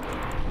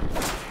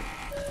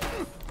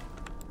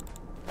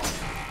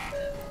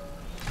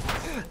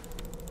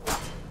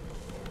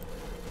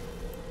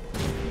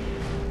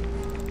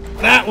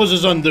 That was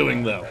his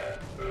undoing, though.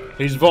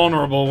 He's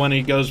vulnerable when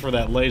he goes for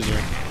that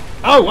laser.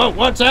 Oh, whoa,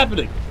 what's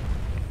happening?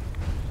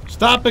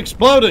 Stop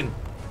exploding!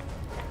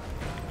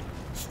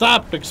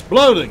 Stop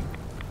exploding!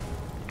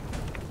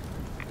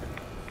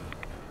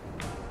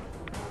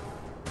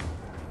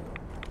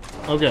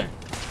 Okay.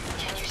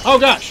 Oh,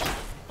 gosh!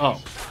 Oh.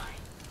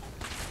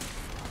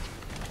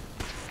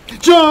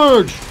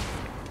 Charge!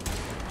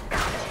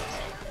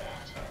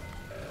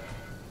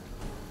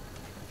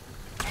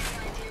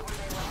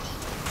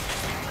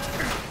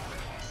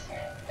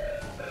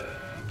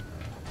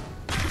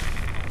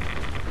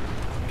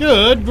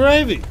 Good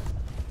gravy.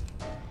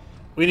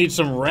 We need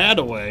some rat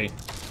away.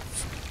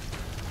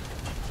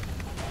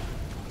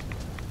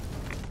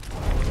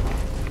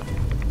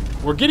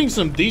 We're getting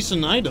some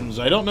decent items.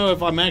 I don't know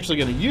if I'm actually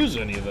going to use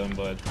any of them,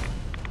 but...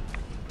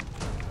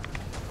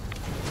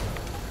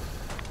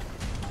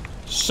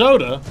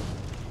 Soda.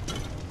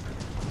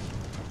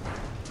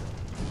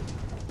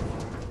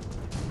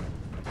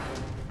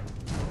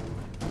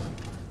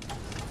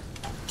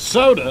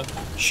 Soda.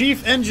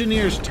 Chief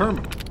Engineer's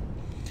Terminal.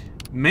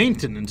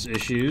 Maintenance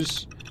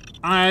issues.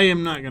 I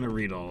am not going to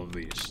read all of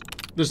these.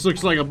 This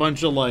looks like a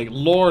bunch of like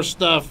lore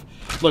stuff.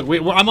 Look,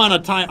 I'm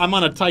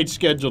on a tight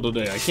schedule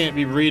today. I can't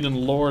be reading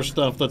lore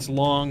stuff that's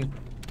long.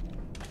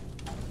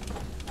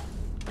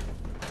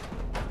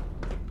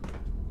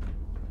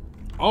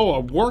 Oh,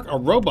 a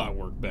robot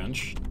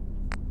workbench.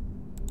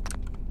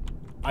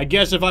 I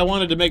guess if I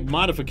wanted to make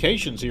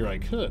modifications here, I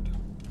could.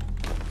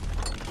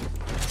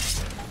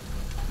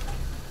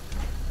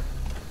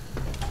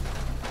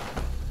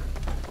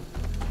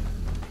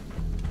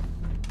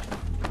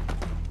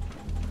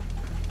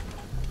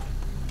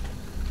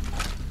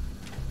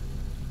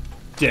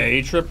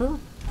 Day Tripper?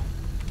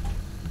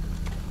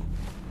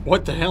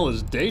 What the hell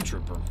is Day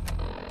Tripper?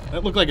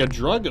 That looked like a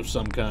drug of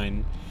some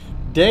kind.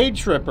 Day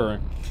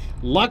Tripper.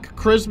 Luck,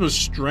 Charisma,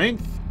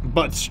 Strength,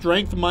 but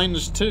Strength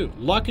 -2.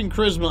 Luck and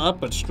Charisma up,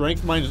 but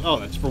Strength minus... Oh,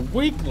 that's for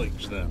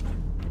weaklings, then.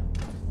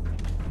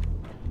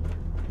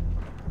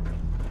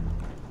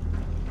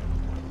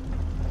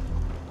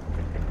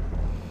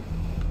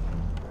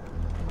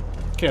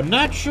 Okay, I'm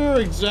not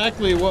sure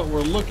exactly what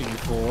we're looking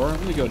for.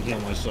 Let me go and heal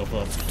myself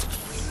up.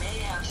 We may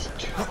have some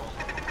trouble.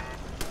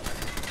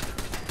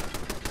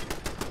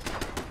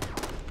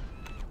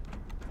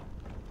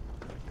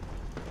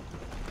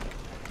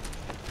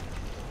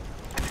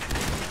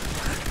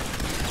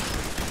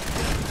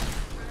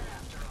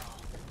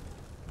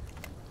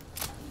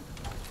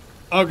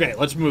 Okay,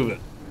 let's move it.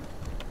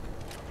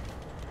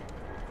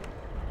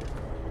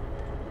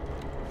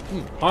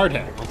 Hard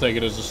hat. I'll take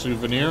it as a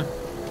souvenir.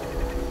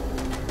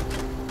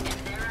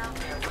 If they're out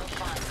there, we'll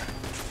find them.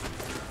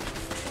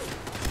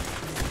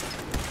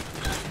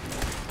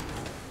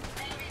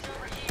 Enemies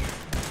over here.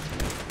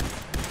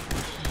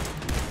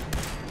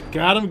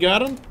 Got him,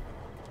 got him.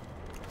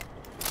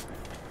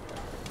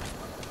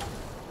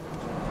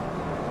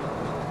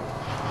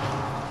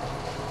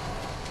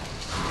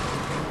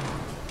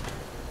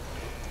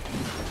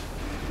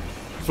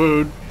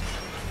 Food.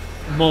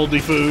 Moldy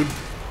food.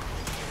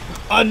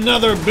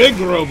 Another big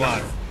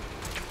robot.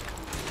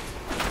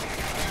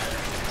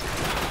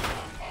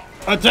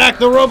 Attack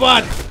the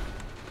robot!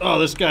 Oh,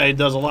 this guy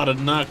does a lot of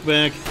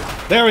knockback.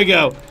 There we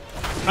go.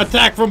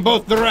 Attack from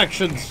both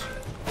directions.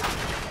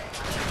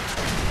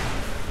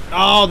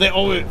 Oh, they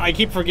always, I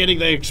keep forgetting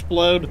they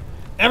explode.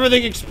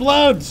 Everything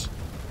explodes!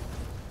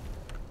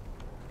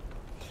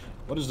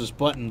 What does this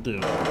button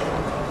do?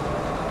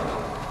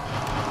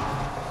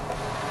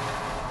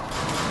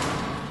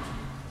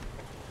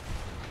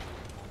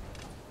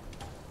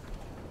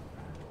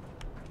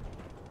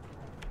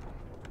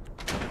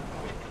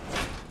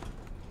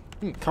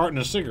 Carton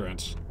of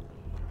cigarettes.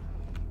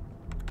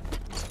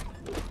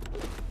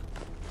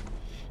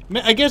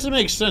 I guess it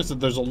makes sense that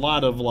there's a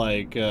lot of,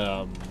 like,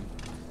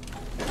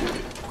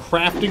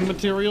 crafting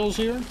materials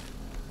here.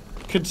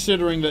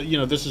 Considering that, you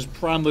know, this is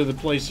probably the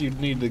place you'd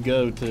need to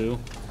go to.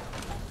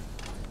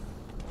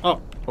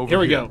 Oh, here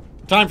we go.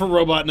 Time for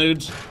robot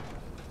nudes.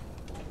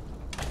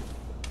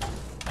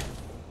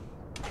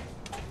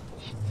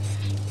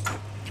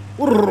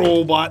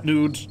 Robot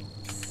nudes.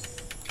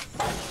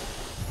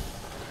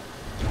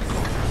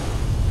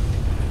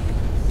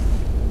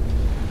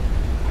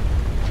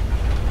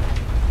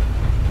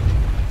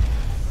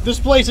 This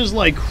place is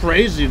like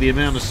crazy, the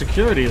amount of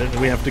security that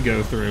we have to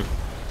go through.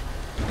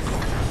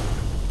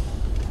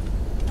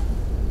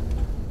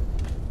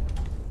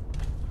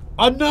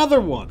 Another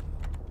one!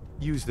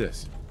 Use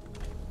this.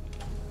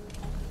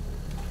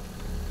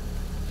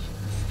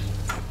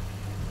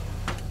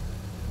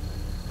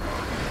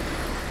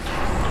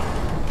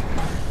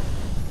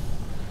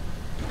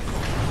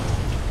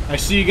 I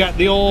see you got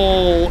the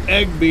old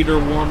egg beater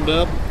warmed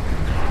up.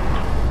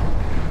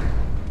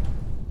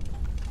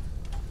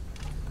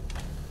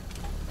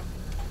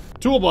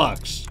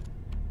 Toolbox.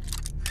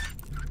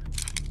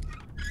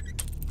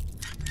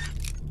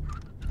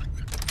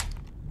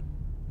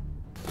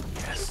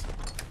 Yes.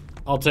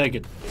 I'll take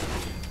it.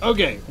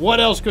 Okay, what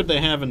else could they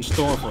have in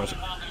store for us?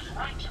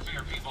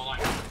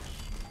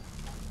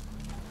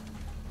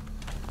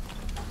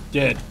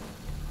 Dead.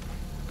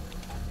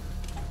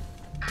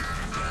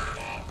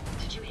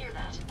 Did you hear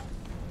that?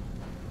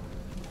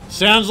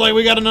 Sounds like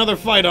we got another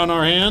fight on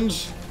our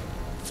hands.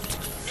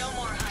 No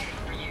more hiding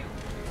for you.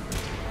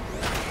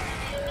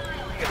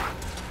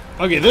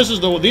 Okay, this is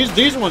the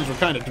these ones were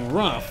kind of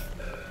rough.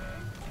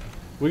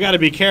 We got to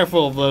be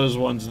careful of those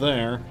ones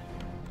there.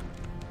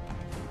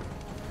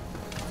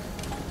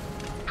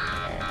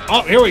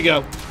 Oh, here we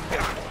go.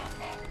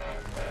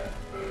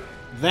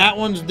 That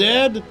one's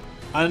dead.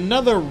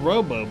 Another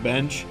robo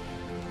bench.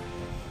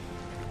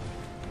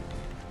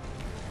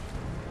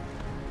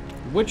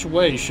 Which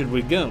way should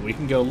we go? We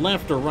can go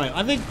left or right.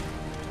 I think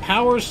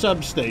power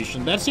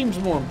substation. That seems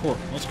more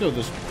important. Let's go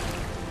this way.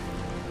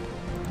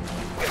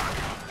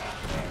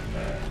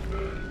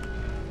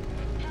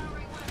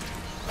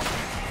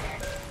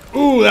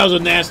 Ooh, that was a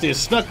nasty. I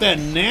stuck that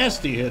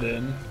nasty hit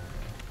in.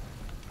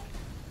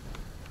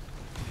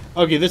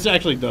 Okay, this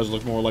actually does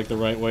look more like the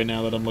right way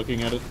now that I'm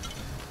looking at it.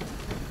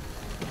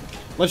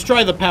 Let's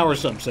try the power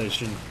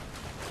substation.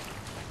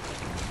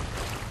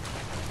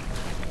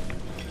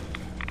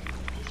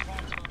 These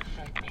ones won't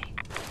affect me.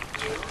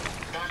 You?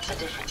 That's a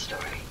different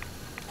story.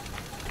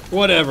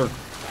 Whatever.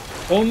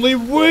 Only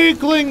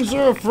weaklings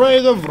are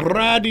afraid of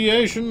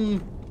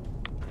radiation.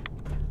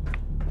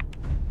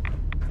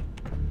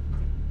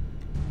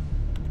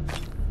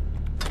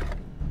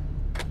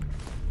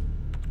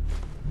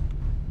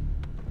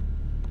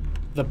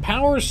 The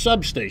power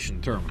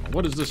substation terminal.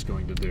 What is this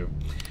going to do?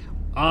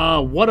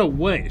 What a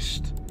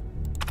waste.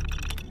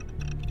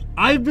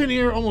 I've been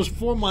here almost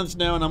 4 months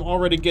now and I'm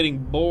already getting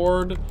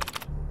bored.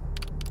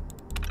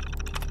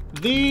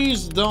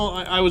 These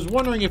don't... I was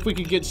wondering if we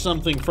could get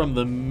something from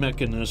the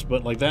mechanist,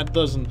 but like that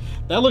doesn't...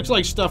 That looks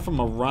like stuff from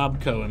a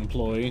Robco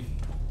employee.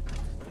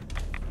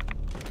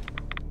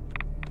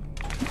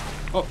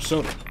 Oh,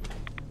 soda.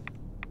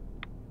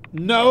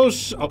 No...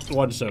 Oh,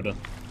 one soda.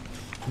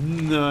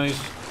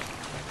 Nice.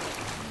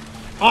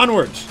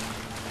 Onwards!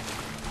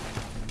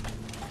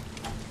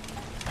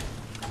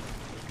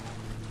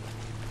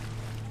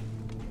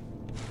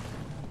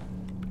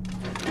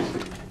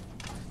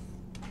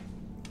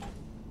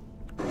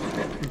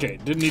 Okay,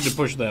 didn't need to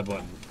push that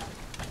button.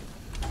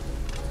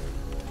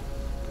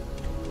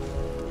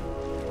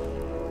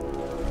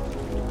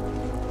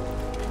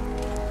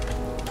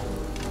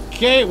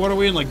 Okay, what are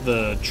we in, like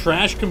the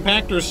trash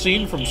compactor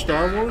scene from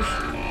Star Wars?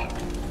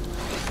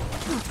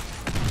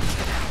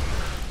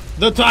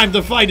 The time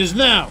to fight is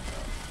now!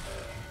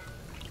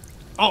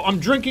 Oh, I'm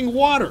drinking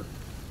water!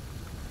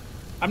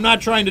 I'm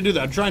not trying to do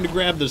that, I'm trying to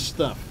grab this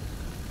stuff.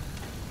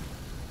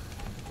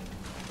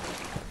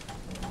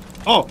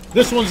 Oh,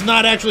 this one's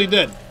not actually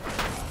dead.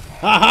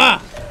 Haha!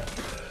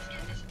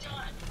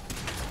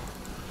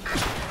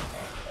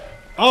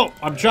 Oh,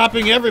 I'm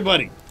chopping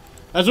everybody.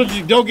 That's what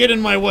you don't get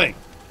in my way.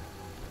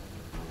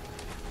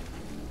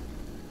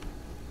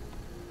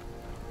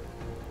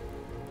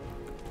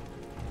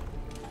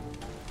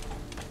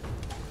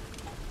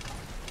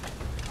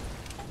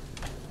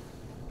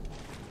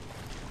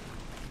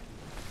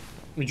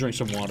 Let me drink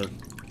some water.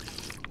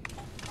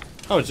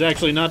 Oh, it's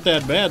actually not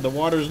that bad. The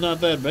water's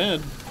not that bad.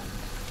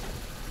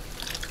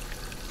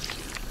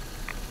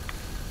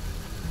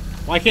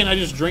 Why can't I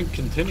just drink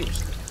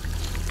continuously?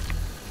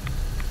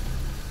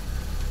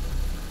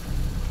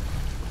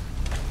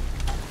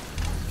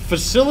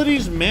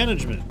 Facilities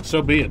management.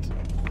 So be it.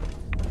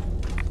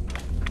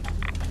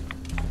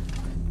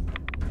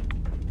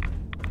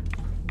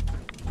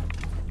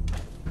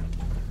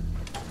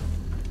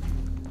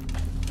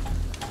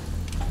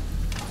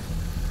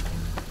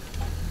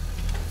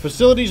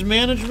 Facilities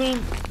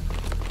management.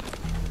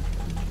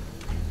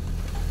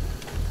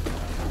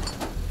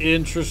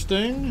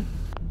 Interesting.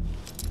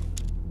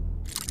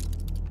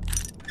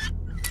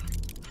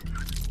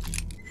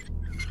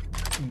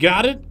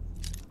 Got it?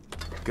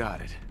 Got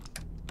it.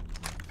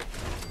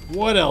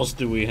 What else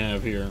do we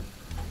have here?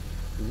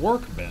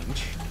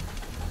 Workbench.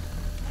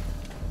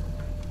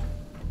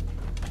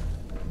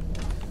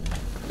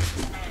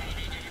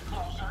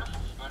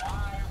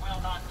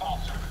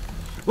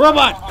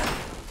 Robot!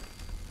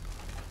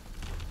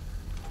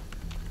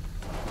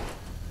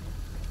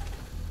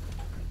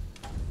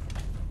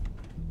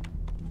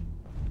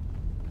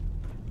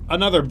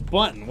 Another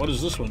button. What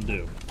does this one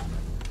do?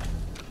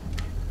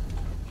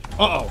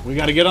 Uh-oh, we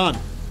gotta get on.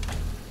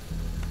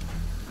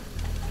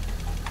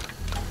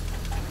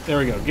 There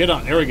we go. Get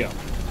on. There we go.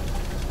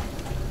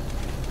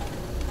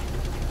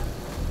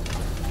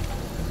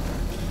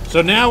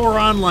 So now we're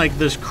on like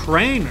this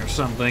crane or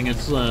something.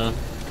 It's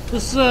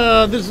this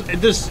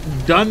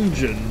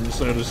dungeon,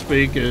 so to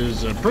speak,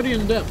 is pretty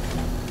in depth.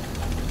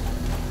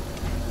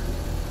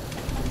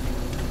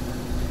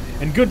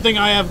 And good thing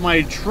I have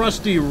my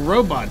trusty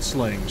robot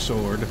slaying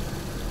sword.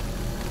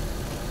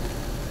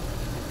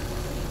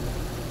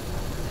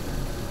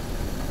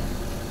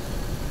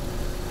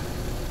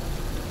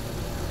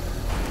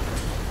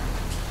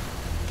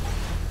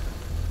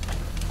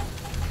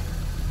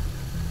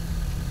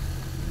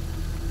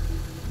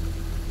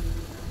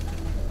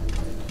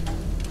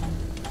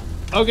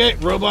 Okay,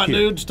 robot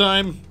nudes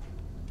time.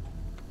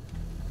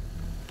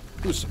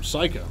 Ooh, some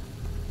psycho.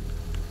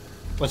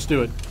 Let's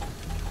do it.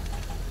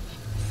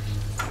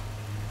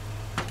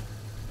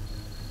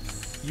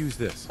 Use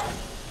this.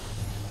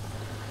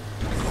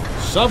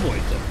 Subway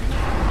thing.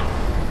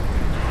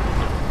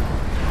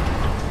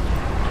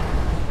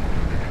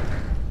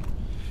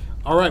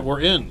 Alright, we're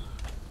in.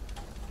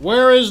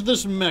 Where is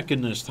this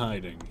mechanist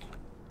hiding?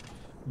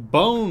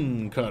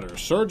 Bone cutter,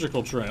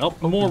 surgical tray. Oh,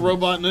 more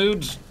robot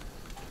nudes.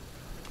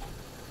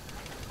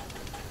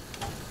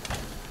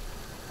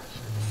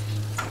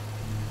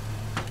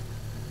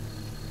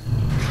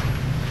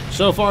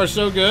 So far,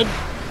 so good.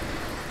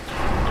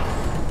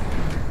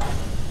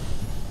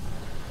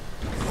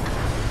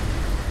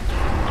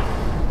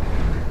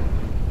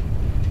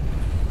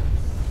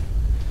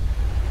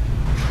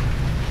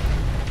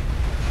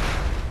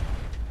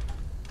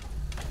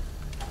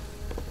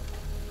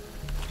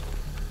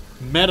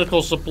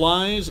 Medical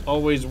supplies,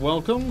 always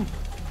welcome.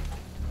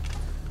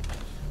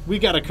 We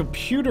got a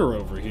computer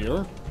over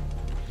here.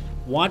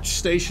 Watch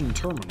station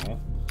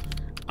terminal.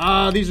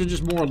 These are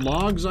just more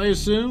logs, I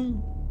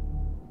assume?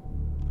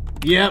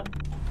 Yep.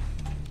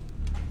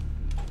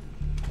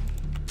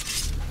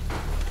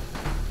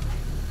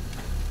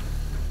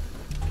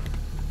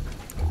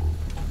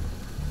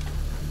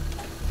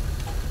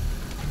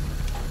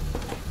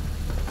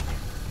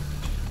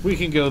 We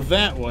can go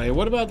that way.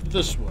 What about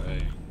this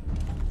way?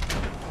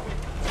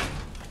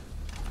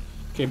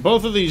 Okay,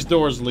 both of these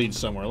doors lead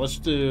somewhere. Let's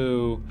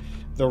do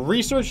the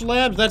research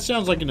labs. That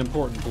sounds like an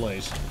important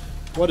place.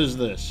 What is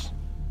this?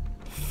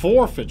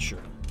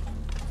 Forfeiture.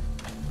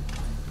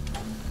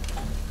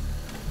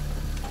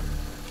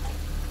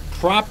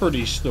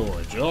 Property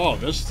storage. Oh,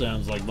 this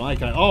sounds like my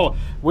kind. Oh,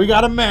 we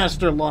got a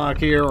master lock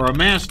here, or a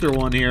master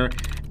one here.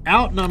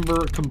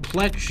 Outnumber,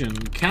 complexion,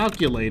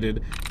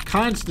 calculated,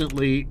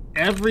 constantly,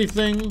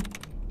 everything,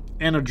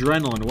 and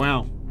adrenaline.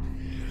 Wow.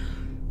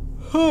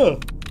 Huh.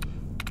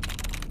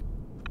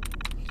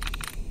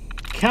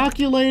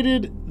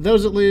 Calculated,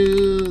 those at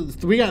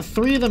least, we got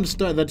 3 of them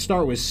that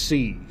start with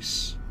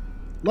C's.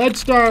 Let's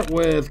start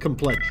with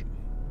complexion.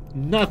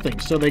 Nothing,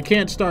 so they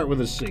can't start with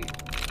a C.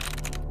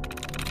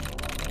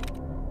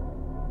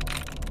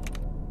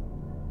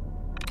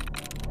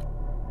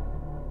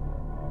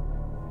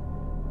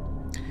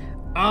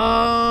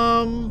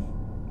 How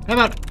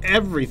about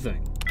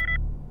everything?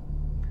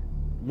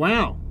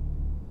 Wow.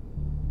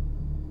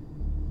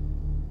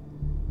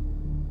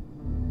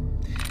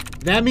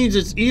 That means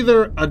it's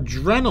either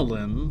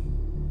adrenaline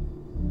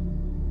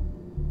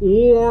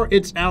or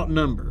it's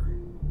outnumber.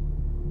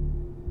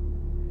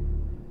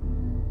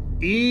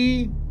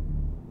 E.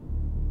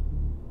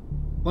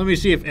 Let me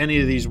see if any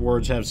of these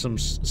words have some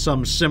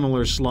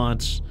similar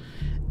slots.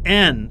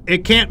 N.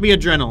 It can't be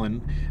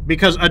adrenaline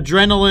because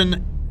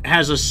adrenaline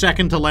has a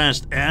second to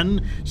last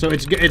N, so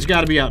it's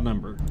got to be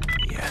outnumbered.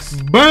 Yes.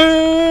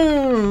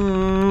 Boom!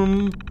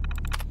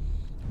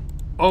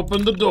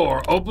 Open the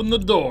door, open the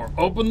door,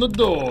 open the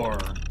door.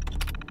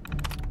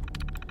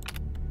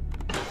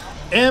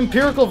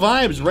 Empirical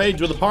Vibes rage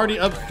with a party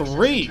of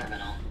 3.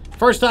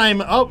 First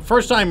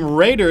time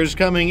raiders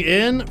coming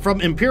in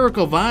from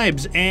Empirical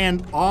Vibes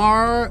and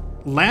R.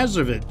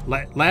 Lazarevich.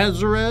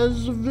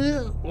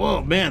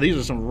 Whoa, man, these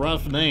are some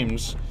rough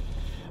names.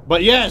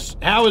 But yes,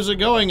 how is it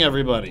going,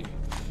 everybody?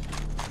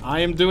 I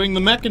am doing the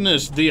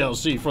Mechanist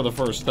DLC for the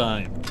first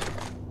time.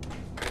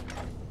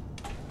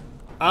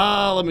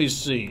 Let me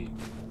see.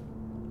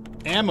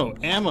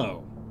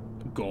 Ammo.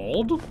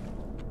 Gold?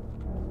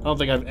 I don't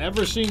think I've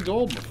ever seen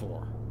gold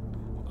before.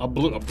 A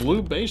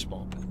blue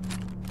baseball bat.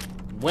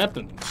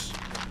 Weapons.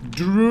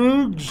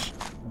 Drugs.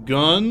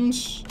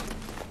 Guns.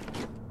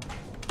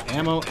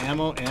 Ammo.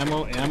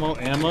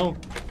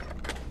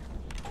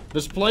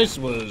 This place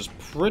was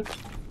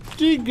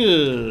pretty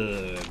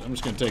good. I'm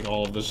just gonna take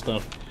all of this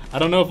stuff. I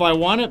don't know if I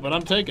want it, but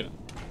I'm taking it.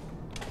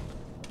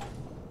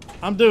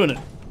 I'm doing it.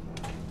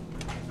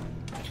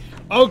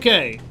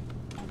 Okay.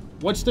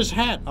 What's this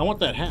hat? I want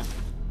that hat.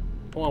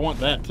 Oh, I want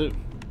that too.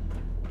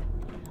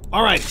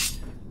 Alright.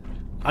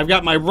 I've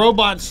got my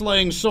robot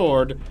slaying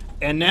sword,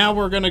 and now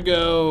we're gonna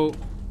go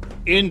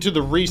into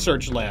the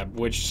research lab,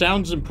 which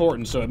sounds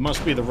important, so it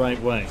must be the right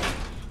way.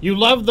 You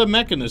love the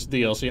Mechanist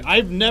DLC.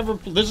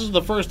 This is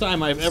the first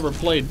time I've ever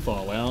played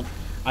Fallout.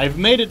 I've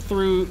made it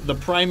through the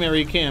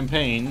primary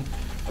campaign,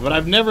 but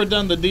I've never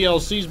done the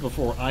DLCs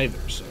before either,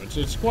 so it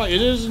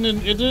is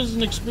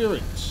an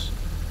experience.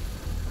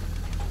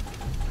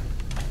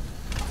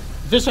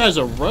 This has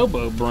a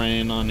Robo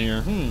Brain on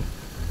here.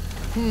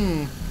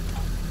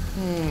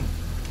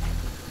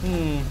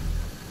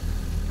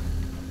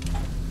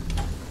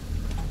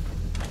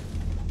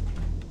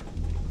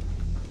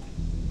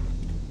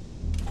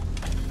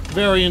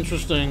 Very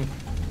interesting.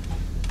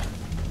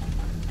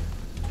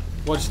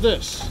 What's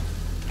this?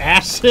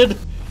 Acid?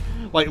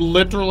 Like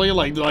literally,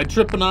 like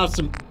tripping off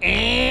some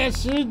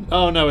acid?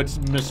 Oh no, it's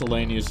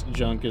miscellaneous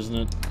junk, isn't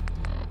it?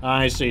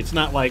 I see, it's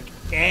not like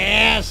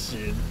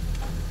acid.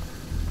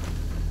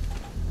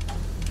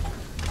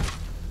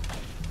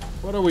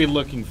 What are we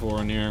looking for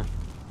in here?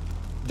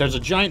 There's a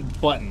giant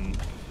button.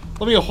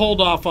 Let me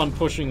hold off on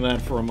pushing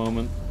that for a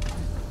moment.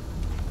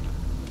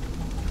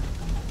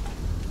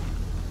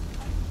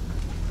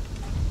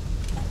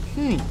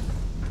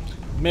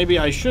 Maybe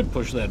I should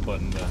push that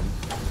button then.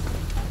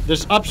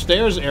 This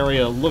upstairs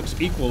area looks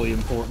equally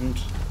important.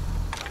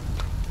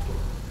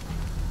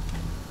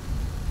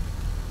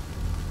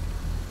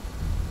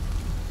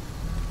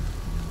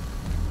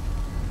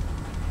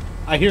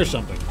 I hear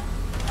something.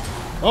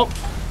 Oh!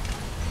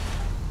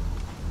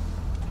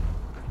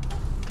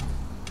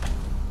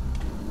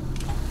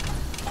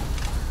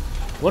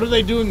 What are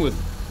they doing with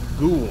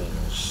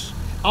ghouls?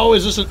 Oh,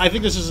 I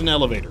think this is an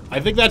elevator. I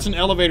think that's an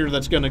elevator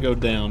that's gonna go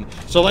down.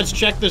 So let's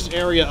check this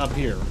area up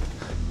here.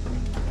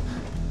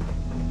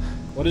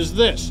 What is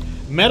this?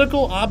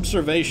 Medical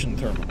observation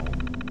terminal.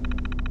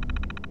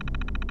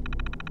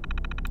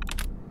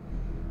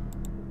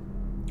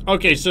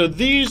 Okay, so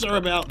these are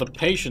about the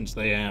patients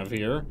they have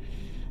here.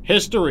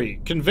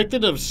 History.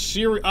 Convicted of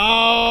serious...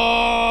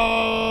 Oh!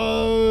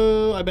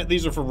 I bet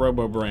these are for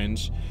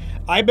robo-brains.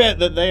 I bet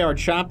that they are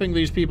chopping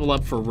these people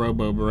up for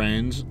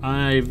robo-brains.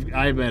 I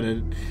bet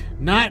it.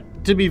 Not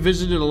to be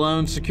visited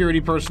alone, security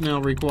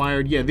personnel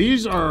required. Yeah,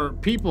 these are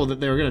people that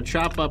they're going to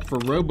chop up for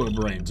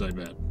robo-brains, I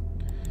bet.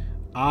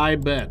 I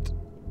bet.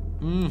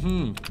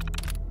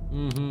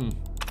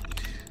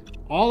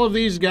 All of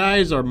these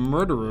guys are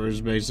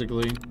murderers,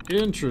 basically.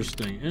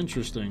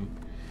 Interesting.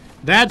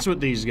 That's what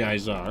these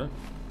guys are.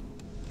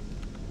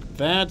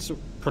 That's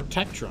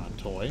Protectron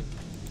toy.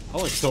 I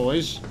like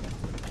toys.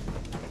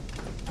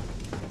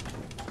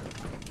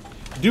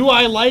 Do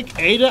I like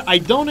Ada? I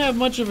don't have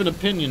much of an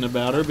opinion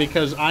about her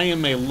because I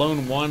am a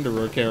lone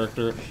wanderer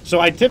character, so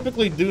I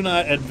typically do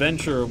not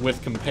adventure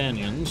with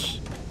companions.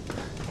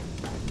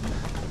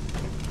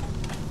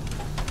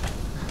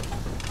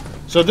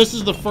 So this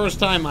is the first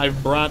time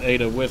I've brought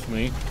Ada with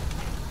me.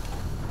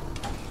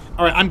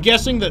 Alright, I'm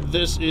guessing that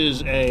this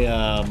is a,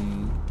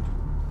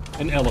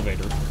 an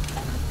elevator.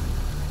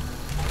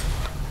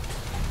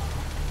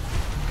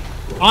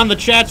 On the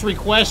chat's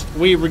request,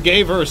 we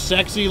gave her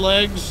sexy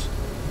legs.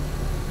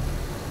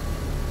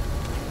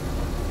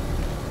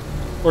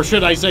 Or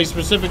should I say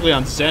specifically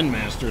on Zen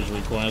Master's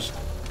request.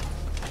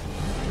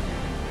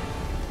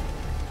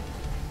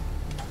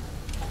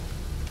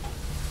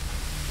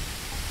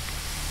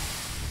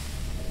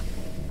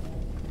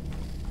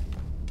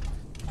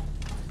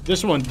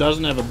 This one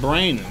doesn't have a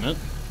brain in it.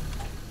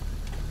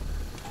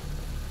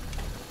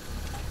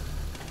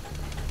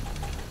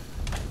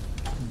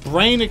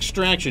 Brain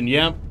extraction,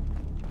 yep.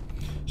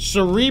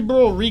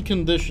 Cerebral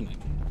reconditioning.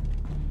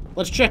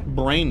 Let's check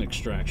brain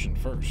extraction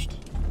first.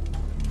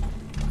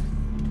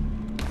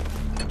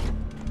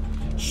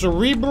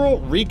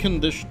 Cerebral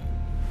reconditioning.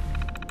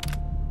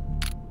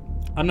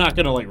 I'm not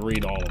gonna, like,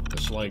 read all of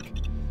this, like...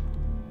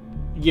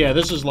 Yeah,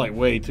 this is, like,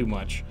 way too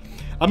much.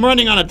 I'm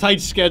running on a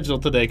tight schedule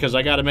today because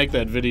I gotta make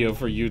that video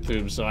for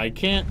YouTube, so I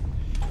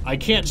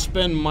can't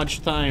spend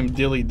much time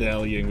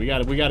dilly-dallying. We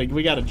got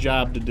a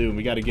job to do, and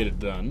we gotta get it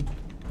done.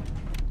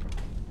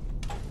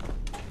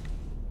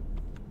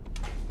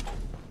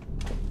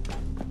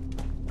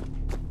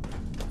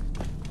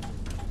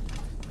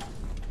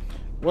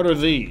 What are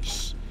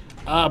these?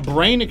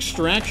 Brain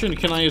extraction.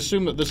 Can I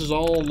assume that this is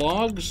all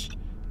logs?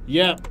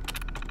 Yep.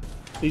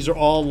 These are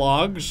all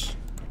logs.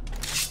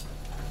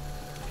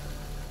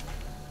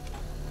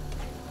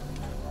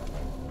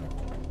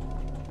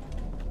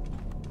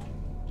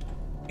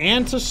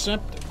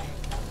 Antiseptic.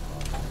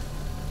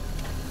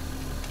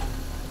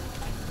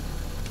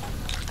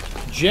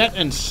 Jet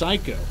and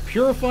Psycho.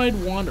 Purified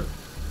water.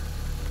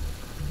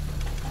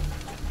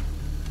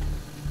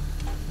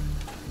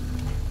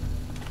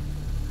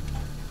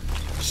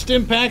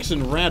 Stimpaks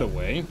and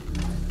Radaway.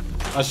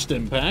 A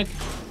Stimpak.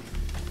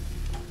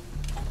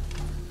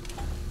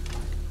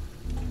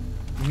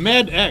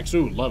 Med-X.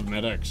 Ooh, love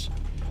Med-X.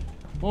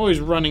 Always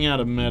running out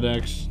of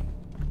Med-X.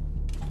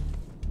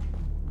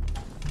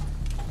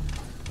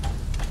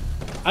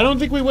 I don't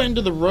think we went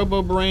into the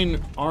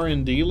RoboBrain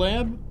R&D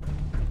lab.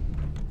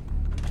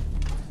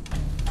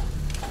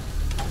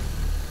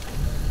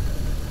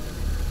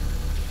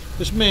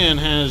 This man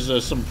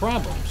has some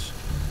problems.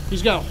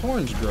 He's got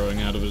horns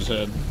growing out of his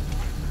head.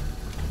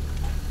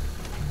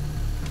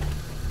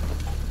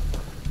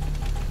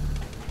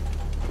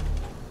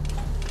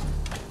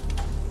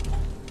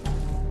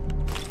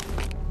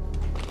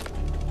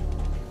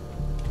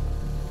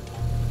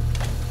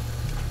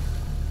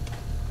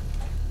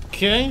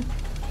 Okay.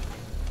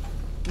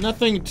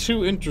 Nothing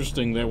too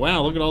interesting there.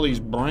 Wow, look at all these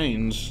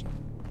brains.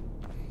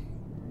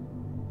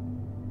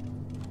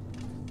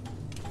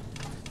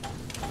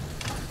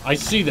 I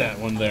see that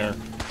one there.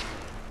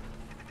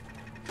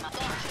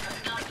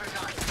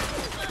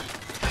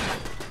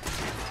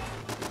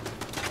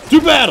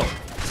 To battle!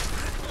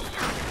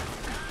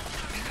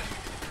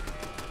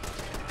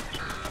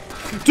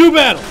 To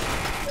battle!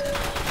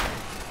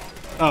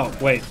 Oh,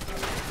 wait.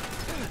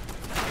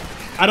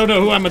 I don't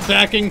know who I'm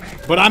attacking,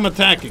 but I'm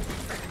attacking.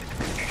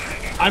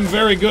 I'm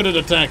very good at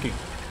attacking.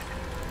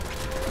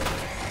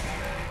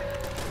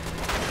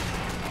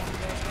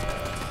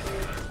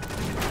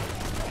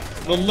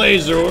 The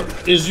laser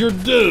is your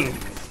doom.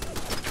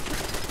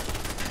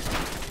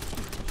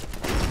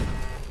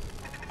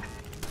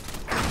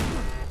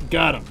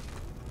 Got him.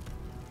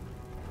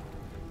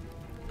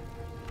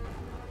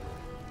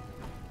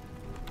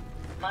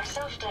 My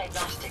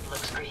self-diagnostic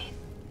looks green.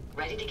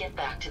 Ready to get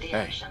back to the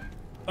action.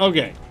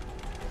 Okay.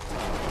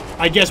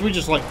 I guess we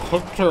just, like,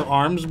 hooked her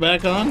arms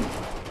back on?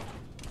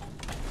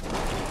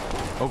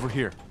 Over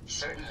here.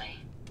 Certainly.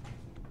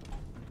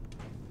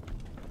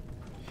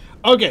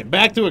 Okay,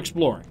 back to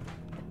exploring.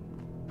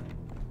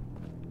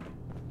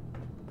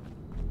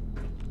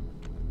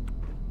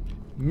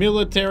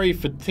 Military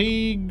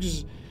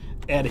fatigues,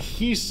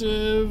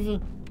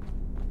 adhesive.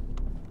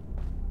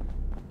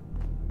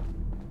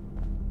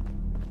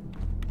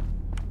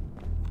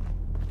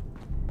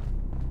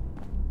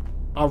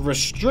 A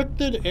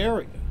restricted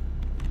area.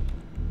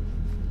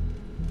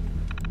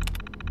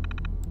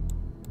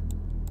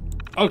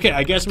 Okay,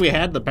 I guess we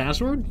had the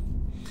password.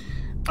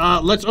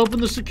 Let's open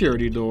the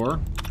security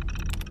door.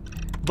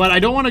 But I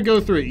don't want to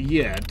go through it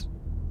yet.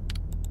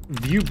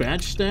 View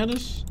batch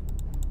status?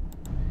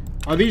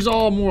 Are these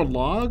all more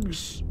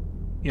logs?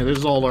 Yeah, this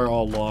is all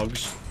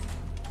logs.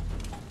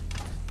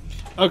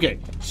 Okay,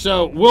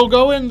 so we'll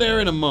go in there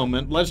in a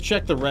moment. Let's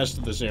check the rest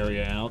of this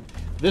area out.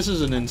 This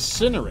is an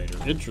incinerator.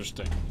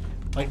 Interesting.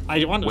 Like,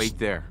 I want to... Wait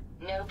there.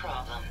 No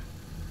problem.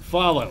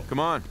 Follow. Come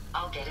on.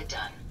 I'll get it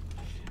done.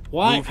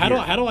 Why? Move How do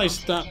I I'll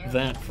stop take care of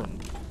that from...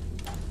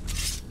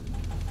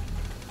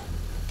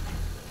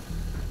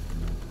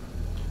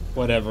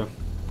 Whatever.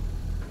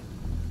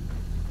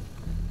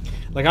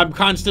 Like, I'm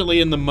constantly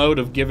in the mode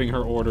of giving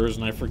her orders,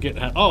 and I forget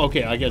how... Oh,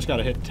 okay, I guess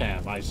gotta hit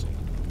tab. I see.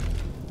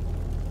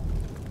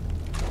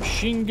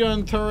 Machine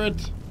gun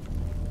turret.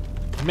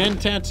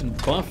 Mentats and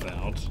buff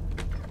out.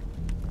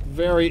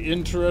 Very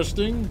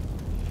interesting.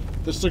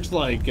 This looks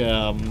like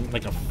a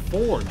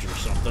forge or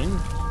something.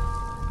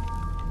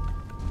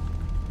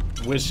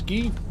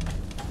 Whiskey.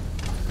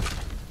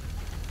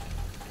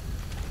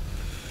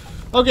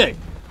 Okay,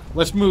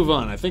 let's move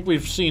on. I think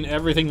we've seen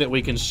everything that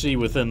we can see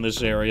within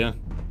this area.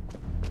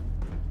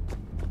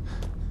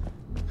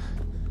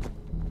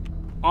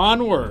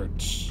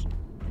 Onwards.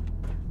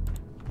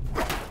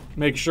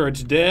 Make sure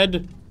it's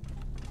dead.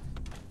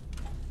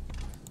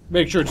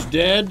 Make sure it's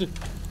dead.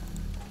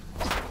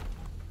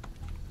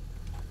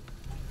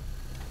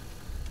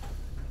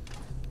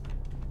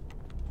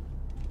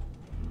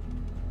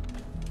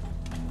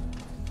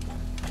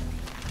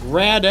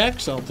 Rad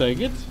X, I'll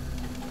take it.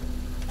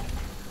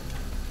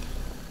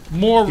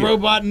 More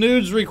robot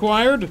nudes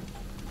required.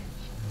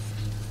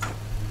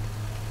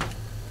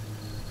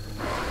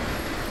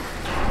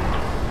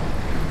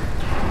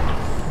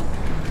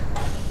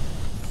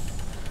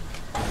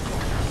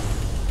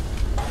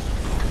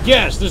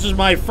 Yes, this is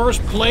my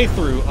first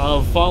playthrough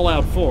of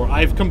Fallout 4.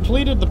 I've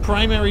completed the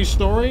primary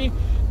story,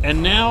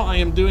 and now I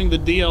am doing the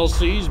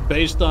DLCs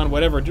based on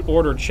whatever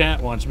order chat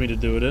wants me to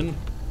do it in.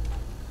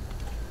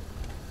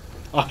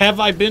 Oh, have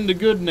I been the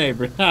good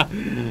neighbor?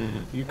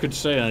 You could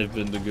say I've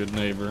been the good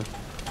neighbor.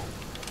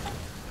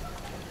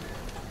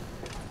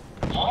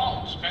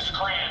 Halt,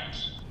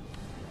 miscreants!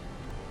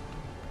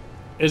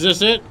 Is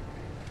this it?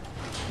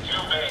 You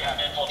may have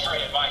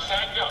infiltrated my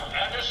sanctum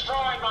and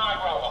destroyed my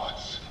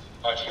robots,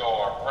 but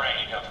your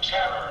reign of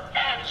terror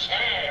ends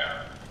here!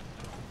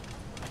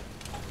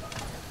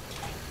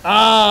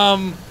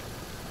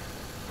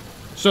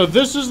 So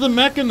this is the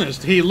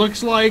Mechanist. He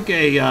looks like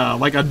a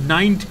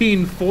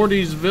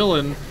 1940s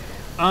villain.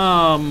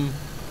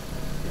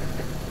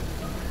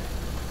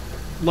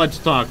 Let's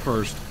talk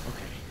first.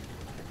 Okay.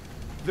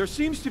 There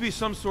seems to be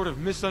some sort of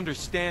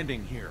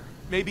misunderstanding here.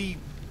 Maybe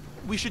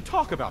we should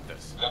talk about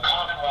this. The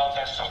Commonwealth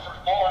has suffered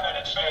more than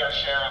its fair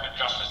share of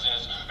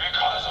injustices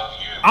because of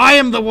you. I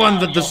am the one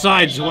that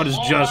decides what is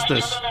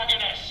justice. The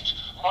Mechanist,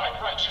 my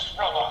righteous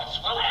robots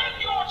will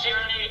end your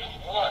tyranny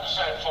once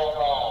and for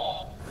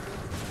all.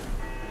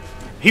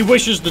 He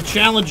wishes to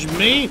challenge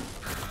me?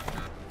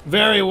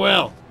 Very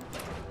well.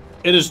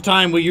 It is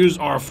time we use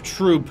our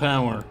true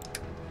power.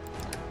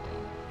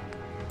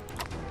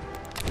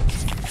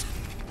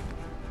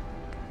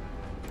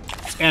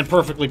 And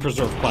perfectly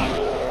preserved plaque.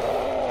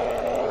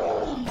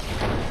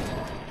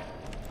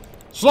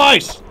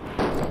 Slice!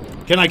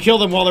 Can I kill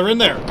them while they're in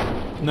there?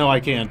 No, I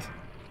can't.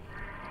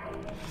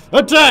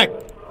 Attack!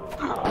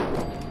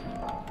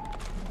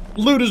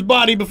 Loot his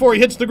body before he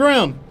hits the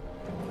ground.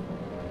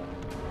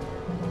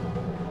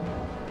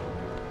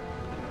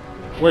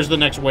 Where's the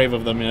next wave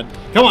of them yet?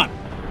 Come on!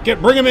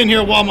 Bring him in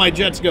here while my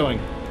jet's going.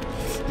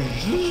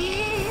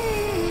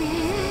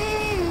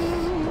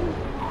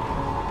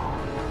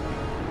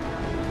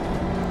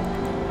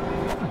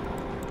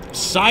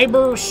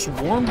 Cyber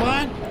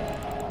Swarmbot?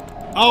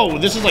 Oh,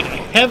 this is like a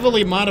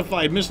heavily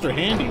modified Mr.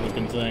 Handy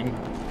looking thing.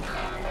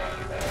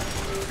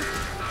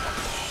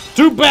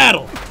 To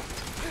battle!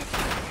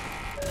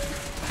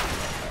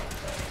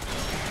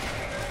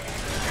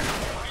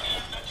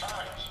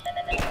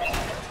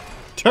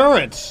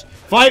 Turrets!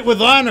 Fight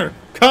with honor!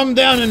 Come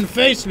down and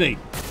face me!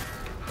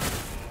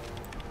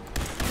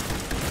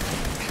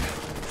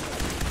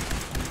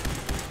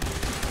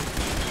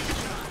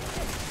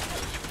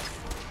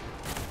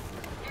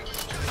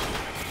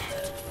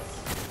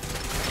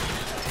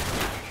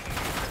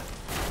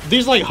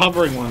 These, like,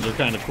 hovering ones are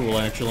kind of cool,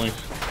 actually.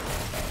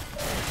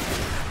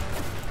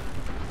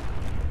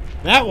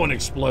 That one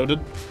exploded.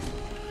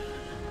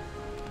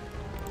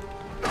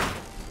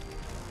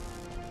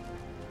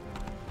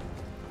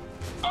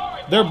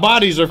 Their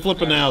bodies are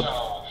flipping out.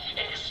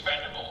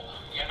 Expendable,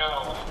 you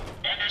know.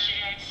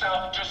 Initiate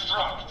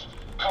self-destruct.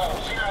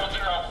 Code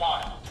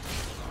 001.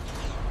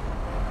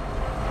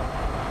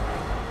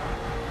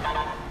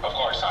 Of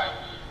course, I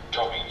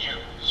don't mean you,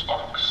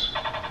 Sparks.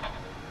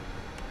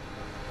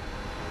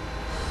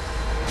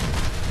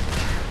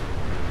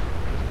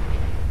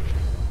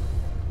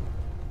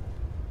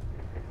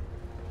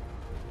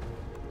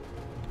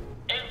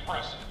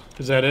 Impressive.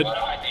 Is that it? But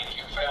I think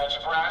you failed to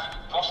grasp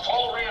the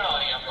full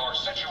reality of your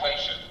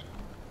situation.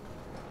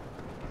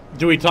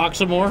 Do we talk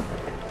some more?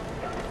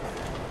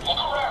 Look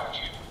around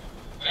you.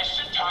 This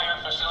entire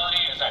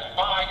facility is at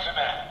my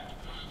command.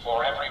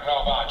 For every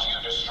robot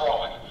you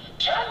destroy,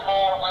 10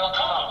 more will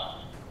come.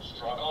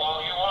 Struggle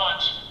all you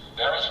want.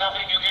 There is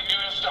nothing you can do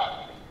to stop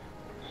me.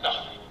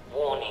 Nothing.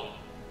 Warning.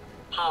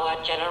 Power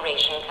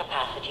generation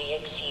capacity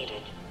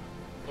exceeded.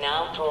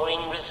 Now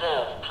drawing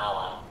reserve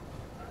power.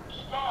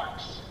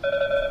 Sparks.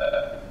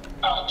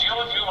 I'll deal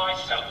with you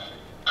myself.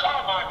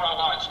 Come, my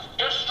robots.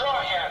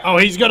 Destroy him. Oh,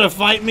 he's gonna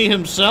fight me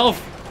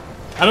himself?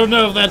 I don't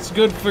know if that's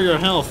good for your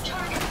health.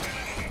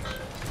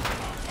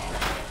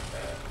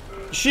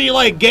 She,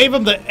 like, gave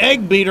him the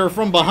egg beater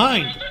from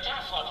behind. The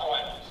Tesla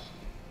coils.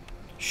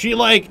 She,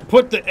 like,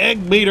 put the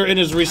egg beater in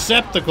his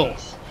receptacle.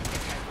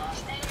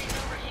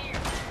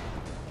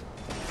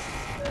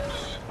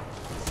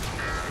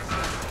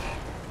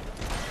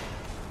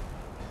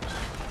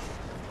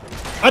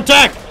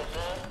 Attack!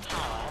 Reserve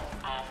power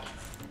at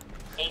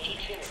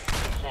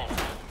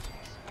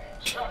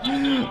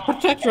 82%.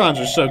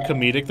 Protectrons are so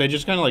comedic, they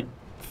just kind of, like,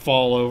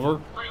 fall over.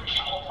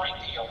 Recalibrate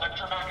the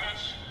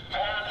electromagnets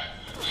and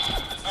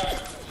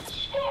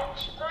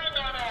Sparks, bring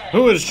them in.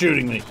 Who is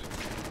shooting me?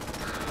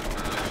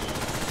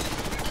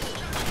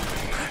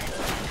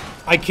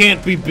 I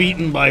can't be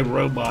beaten by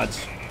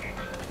robots.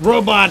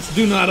 Robots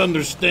do not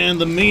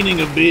understand the meaning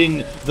of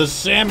being the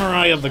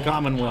samurai of the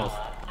Commonwealth.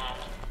 At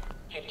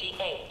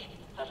 58%.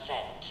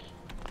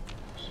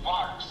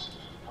 Sparks,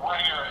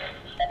 bring her in.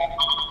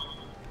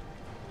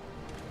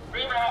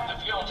 Reroute the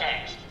fuel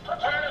tanks.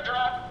 Prepare to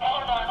drop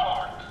on my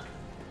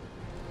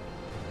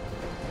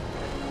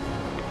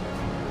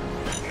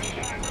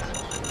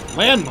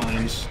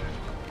Landmines?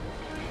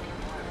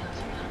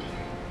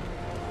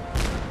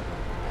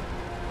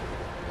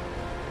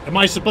 Am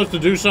I supposed to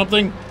do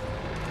something?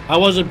 I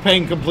wasn't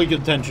paying complete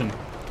attention.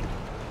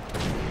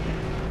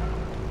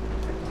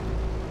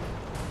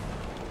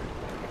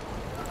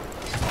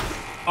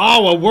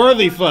 Oh, a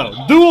worthy foe.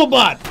 Dual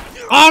bot.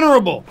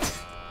 Honorable.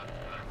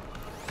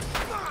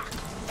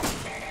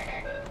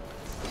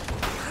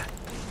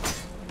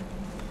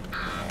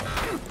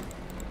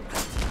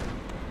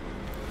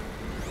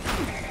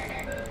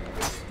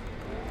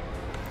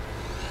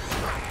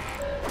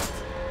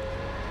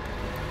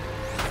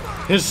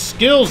 His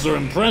skills are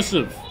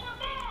impressive.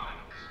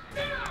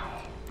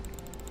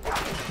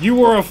 You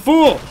were a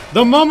fool.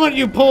 The moment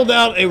you pulled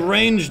out a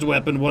ranged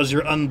weapon was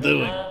your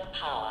undoing.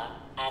 Power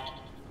at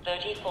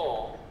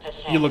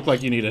 34%. You look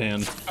like you need a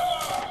hand.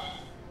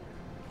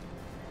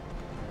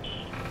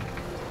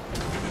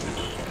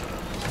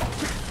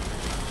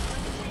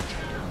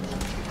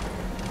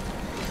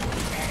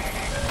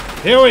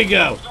 Here we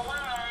go.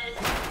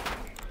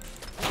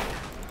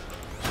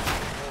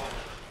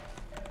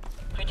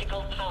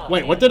 Critical power.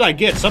 Wait, what did I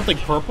get? Something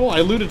purple? I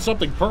looted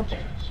something purple.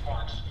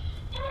 Sparks,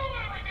 throw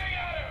everything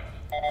at him!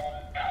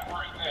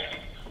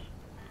 Everything!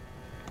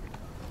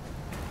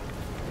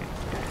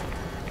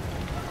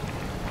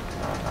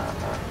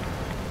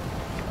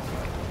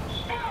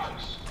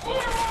 Sparks, blue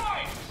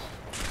lights!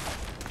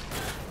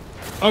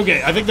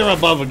 Okay, I think they're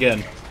above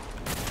again.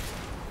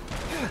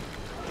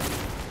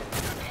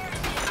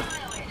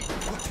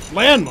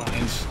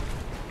 Landmines?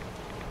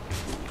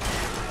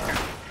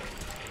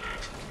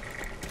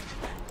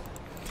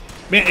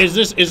 Man, is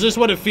this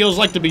what it feels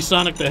like to be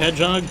Sonic the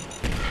Hedgehog? Bring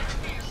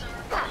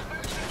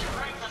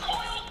the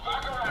coils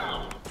back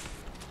around!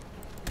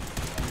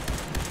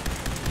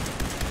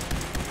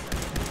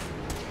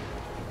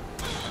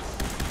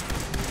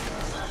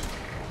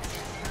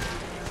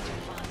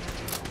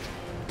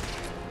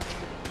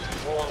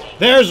 Warning.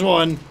 There's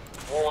one.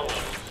 Warning.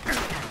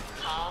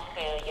 Power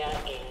failure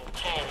in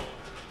 10,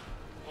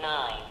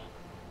 9,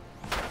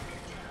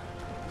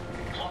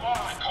 Come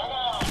on!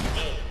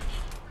 8,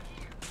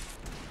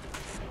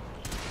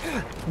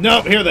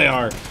 Nope, here they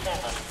are.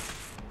 7,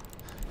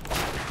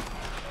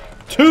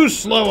 Too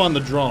slow on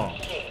the draw.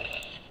 6,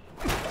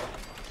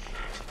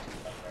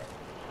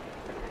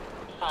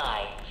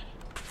 5,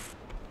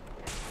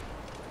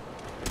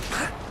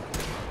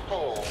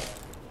 4,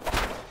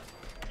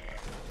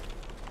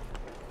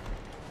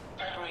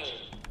 3,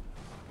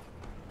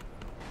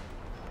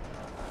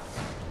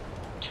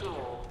 2,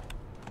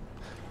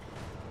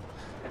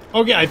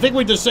 Okay, I think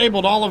we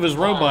disabled all of his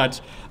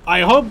robots.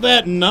 I hope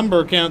that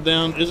number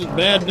countdown isn't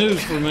bad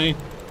news for me.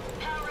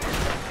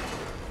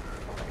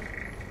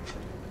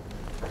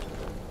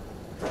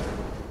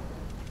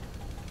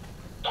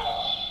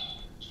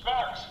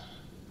 Sparks,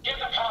 get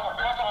the power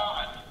back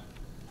on!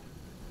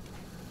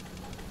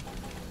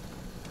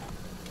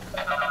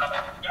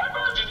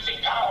 Emergency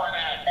power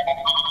then!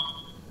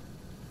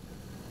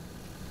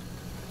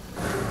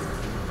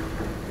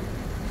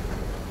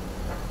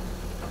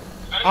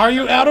 Are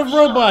you out of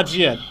robots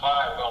yet?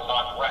 I will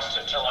not rest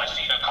until I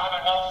see the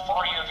Commonwealth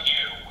free of you!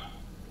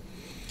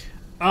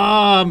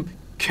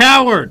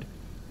 Coward!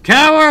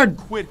 Coward!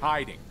 Quit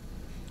hiding.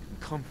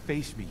 Come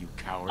face me, you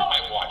coward. I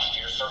watched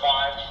you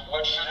survive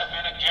what should have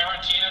been a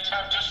guaranteed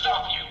attempt to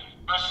stop you.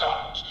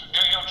 Besides, do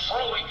you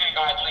truly think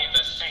I'd leave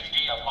the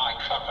safety of my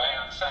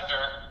command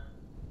center?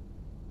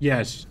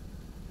 Yes.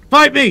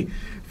 Fight me!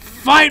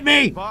 Fight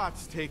me!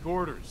 Bots take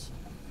orders.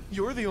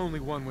 You're the only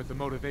one with the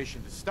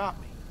motivation to stop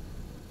me.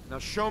 Now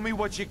show me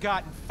what you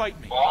got and fight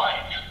me.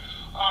 Fine.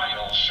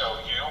 I'll show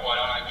you what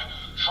I'm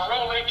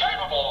truly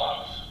capable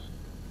of.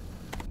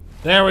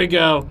 There we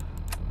go.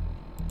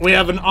 We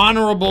have an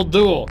honorable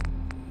duel.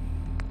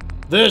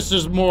 This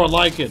is more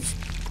like it.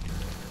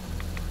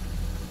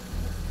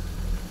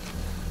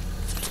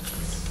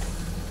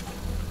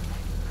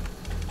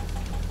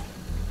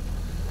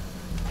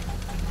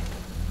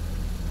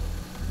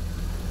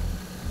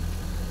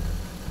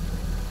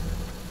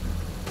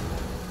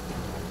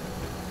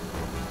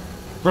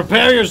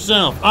 Prepare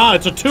yourself. Ah,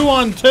 it's a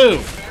 2-on-2.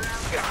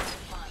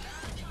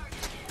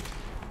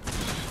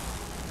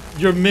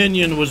 Your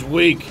minion was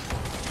weak.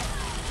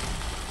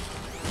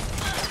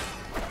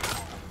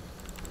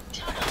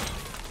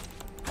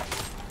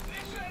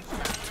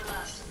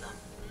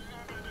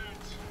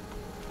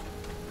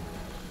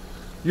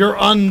 Your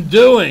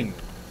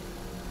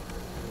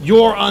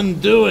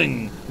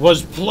undoing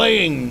was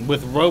playing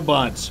with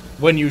robots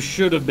when you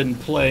should have been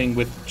playing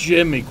with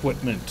gym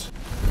equipment.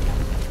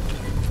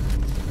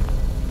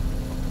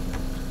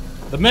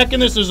 The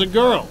Mechanist is a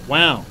girl.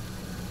 Wow.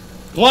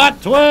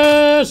 Plot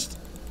twist!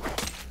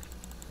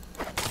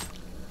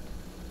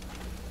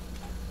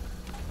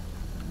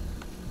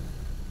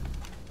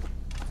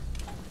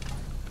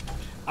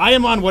 I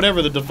am on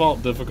whatever the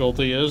default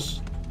difficulty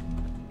is.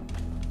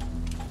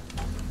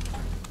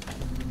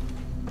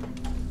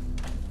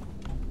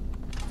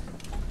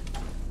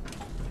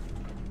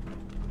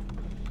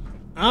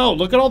 Oh,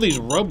 look at all these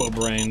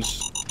robo-brains.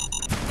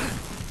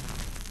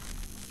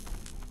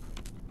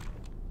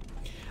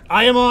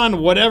 I am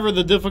on whatever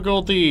the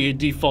difficulty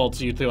defaults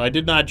you to. I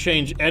did not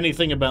change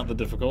anything about the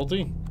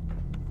difficulty.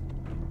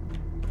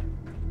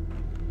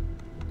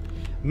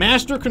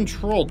 Master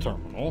Control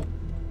Terminal.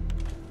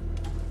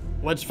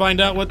 Let's find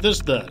out what this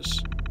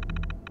does.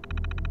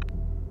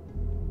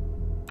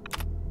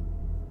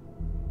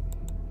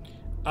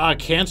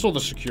 Cancel the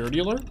security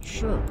alert?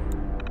 Sure.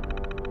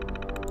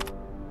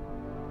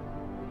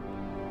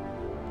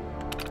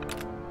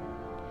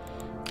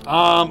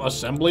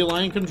 Assembly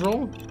line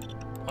control?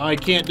 I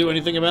can't do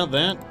anything about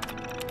that.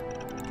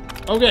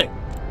 Okay.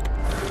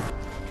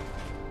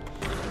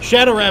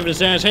 Shadow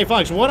Ravenous asks, hey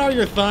Fox, what are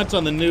your thoughts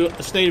on the new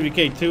State of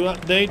Decay 2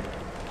 update?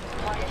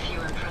 Quite a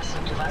few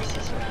impressive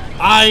devices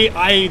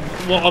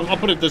around. Well, I'll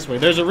put it this way.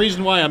 There's a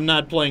reason why I'm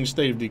not playing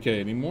State of Decay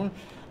anymore.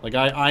 Like,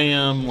 I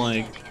am,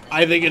 like,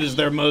 I think it is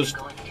their most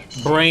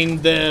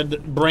brain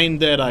dead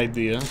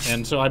idea.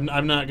 And so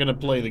I'm not going to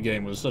play the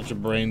game with such a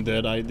brain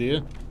dead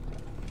idea.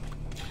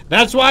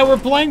 That's why we're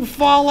playing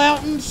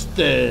Fallout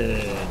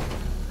instead.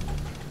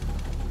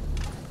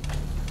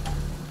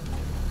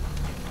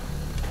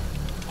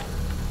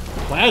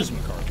 Plasma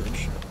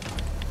cartridge.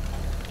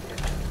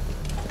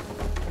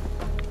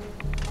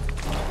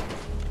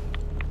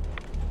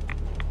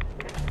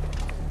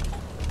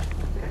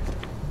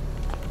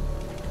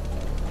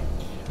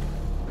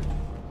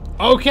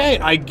 Okay,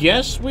 I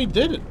guess we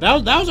did it.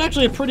 That was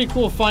actually a pretty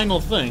cool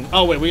final thing.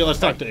 Oh wait, let's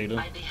talk to Ada.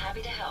 I'd be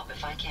happy to help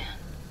if I can.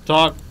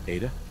 Talk.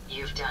 Ada?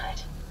 You've done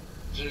it.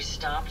 You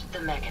stopped the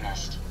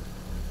Mechanist.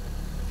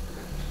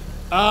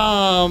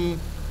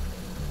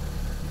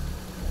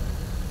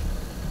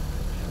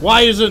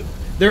 Why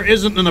there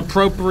isn't an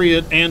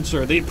appropriate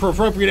answer? The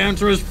appropriate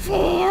answer is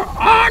for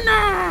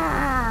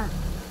honor!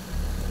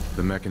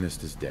 The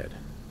Mechanist is dead.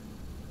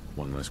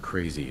 One less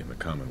crazy in the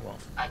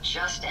Commonwealth. A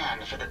just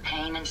end for the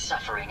pain and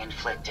suffering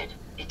inflicted.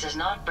 It does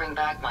not bring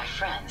back my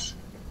friends.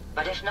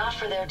 But if not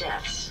for their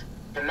deaths,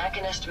 the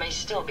Mechanist may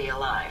still be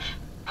alive,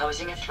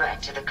 posing a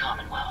threat to the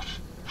Commonwealth.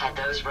 Had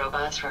those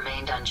robots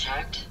remained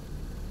unchecked,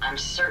 I'm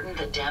certain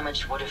the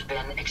damage would have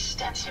been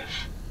extensive,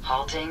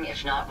 halting,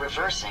 if not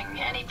reversing,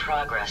 any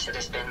progress that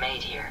has been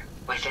made here.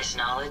 With this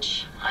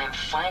knowledge, I am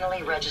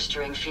finally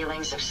registering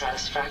feelings of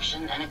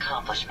satisfaction and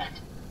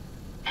accomplishment.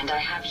 And I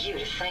have you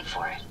to thank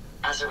for it.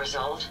 As a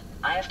result,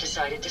 I have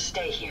decided to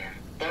stay here.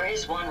 There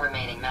is one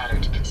remaining matter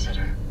to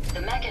consider.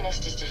 The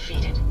Mechanist is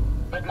defeated,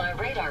 but my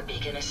radar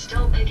beacon is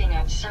still picking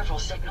up several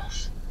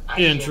signals. I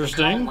fear the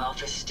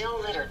Commonwealth is still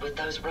littered with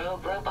those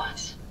rogue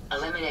robots.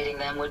 Eliminating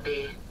them would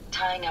be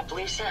tying up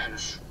loose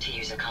ends, to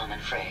use a common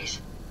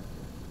phrase.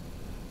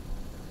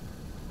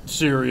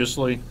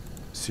 Seriously?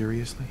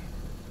 Seriously?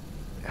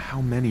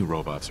 How many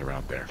robots are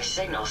out there? The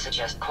signals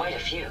suggest quite a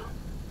few.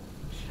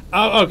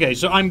 Oh, okay,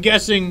 so I'm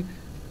guessing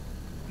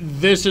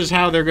this is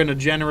how they're going to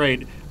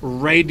generate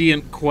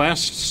Radiant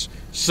quests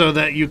so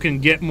that you can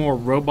get more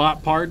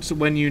robot parts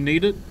when you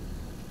need it?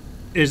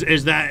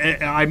 Is that...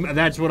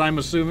 that's what I'm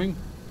assuming?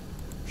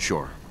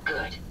 Sure.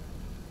 Good.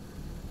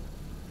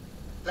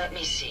 Let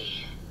me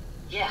see.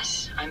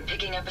 Yes, I'm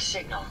picking up a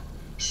signal.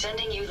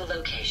 Sending you the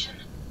location.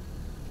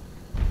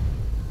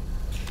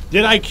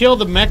 Did I kill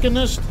the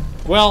Mechanist?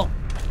 Well,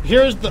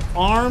 here's the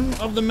arm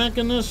of the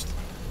Mechanist,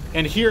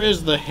 and here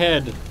is the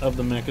head of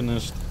the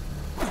Mechanist.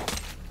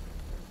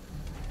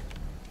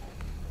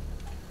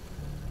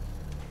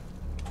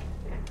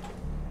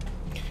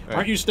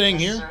 Aren't you staying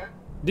Yes, here? sir?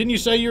 Didn't you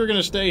say you were going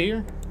to stay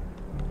here?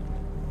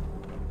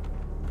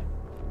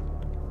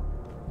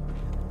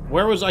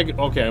 Where was I?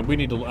 Okay, we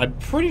need to... I'm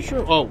pretty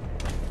sure... Oh,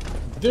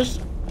 this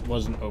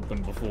wasn't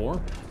open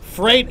before.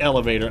 Freight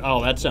elevator.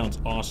 Oh, that sounds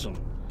awesome.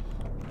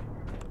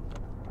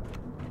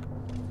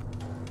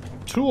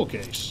 Tool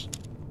case.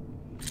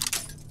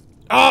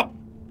 Oh!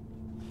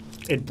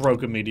 It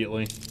broke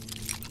immediately.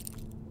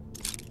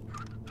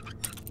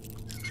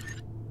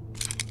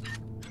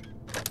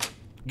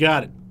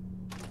 Got it.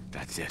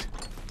 That's it.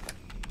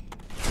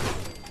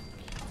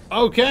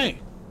 Okay.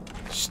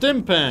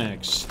 Stim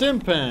pack. Stim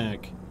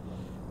pack.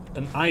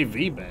 An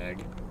IV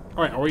bag.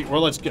 All right, well,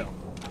 let's go.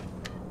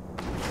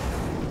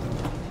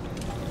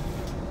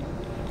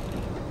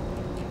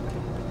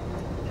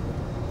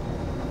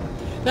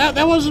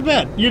 That wasn't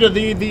bad. You know,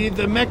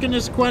 the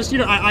Mechanist quest, you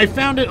know, I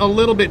found it a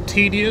little bit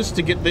tedious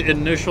to get the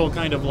initial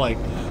kind of like,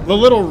 the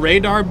little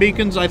radar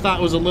beacons I thought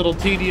was a little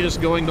tedious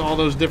going to all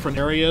those different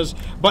areas.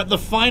 But the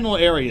final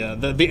area,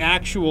 the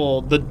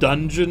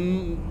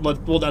dungeon,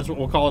 well, that's what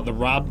we'll call it, the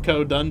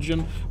Robco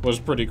dungeon, was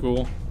pretty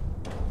cool.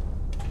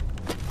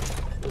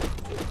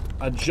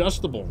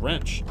 Adjustable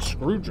wrench,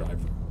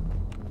 screwdriver.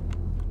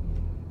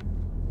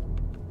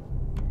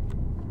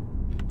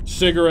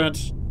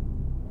 Cigarettes.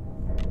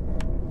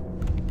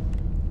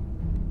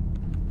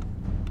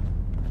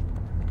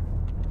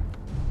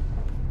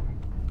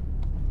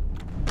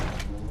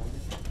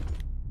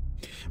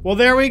 Well,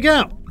 there we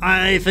go.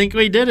 I think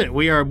we did it.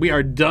 We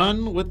are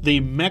done with the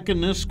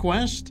Mechanist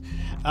quest.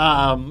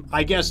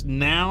 I guess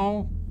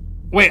now...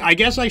 Wait, I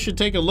guess I should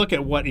take a look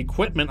at what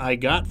equipment I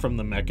got from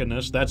the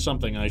Mechanist. That's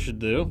something I should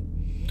do.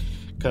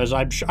 Because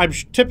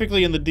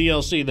typically in the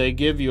DLC, they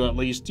give you at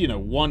least, you know,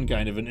 one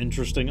kind of an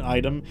interesting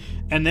item.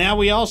 And now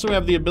we also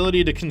have the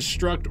ability to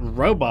construct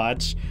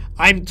robots.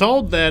 I'm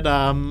told that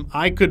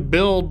I could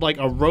build, like,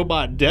 a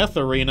robot death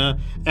arena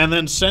and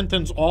then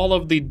sentence all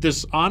of the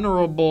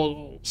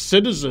dishonorable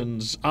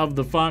citizens of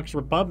the Fox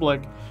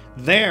Republic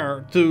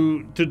there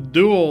to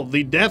duel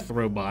the death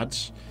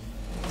robots.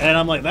 And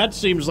I'm like, that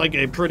seems like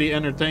a pretty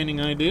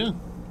entertaining idea.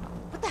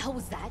 What the hell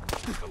was that?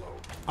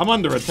 I'm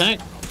under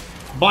attack.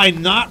 By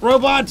not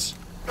robots?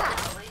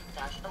 Actually,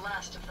 that's the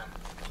last of them.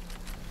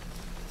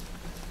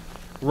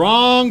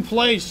 Wrong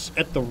place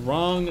at the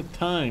wrong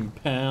time,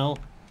 pal.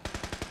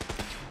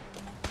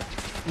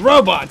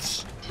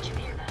 Robots! Did you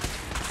hear that?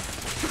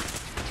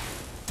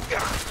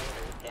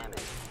 Damn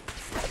it.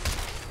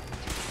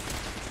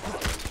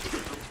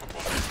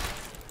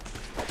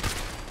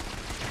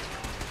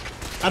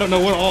 I don't know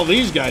what all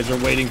these guys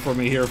are waiting for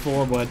me here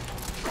for, but...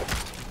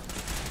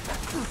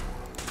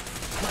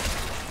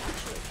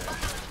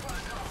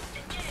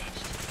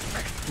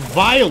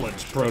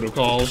 Violence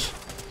protocols.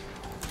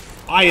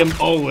 I am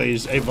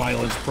always a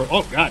violence pro.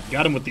 Oh god,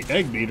 got him with the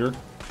egg beater.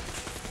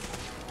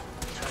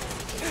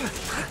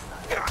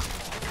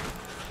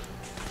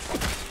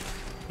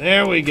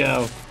 There we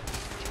go.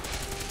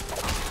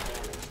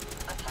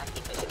 Attack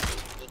efficiency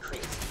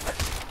decreased.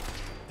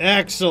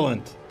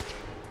 Excellent.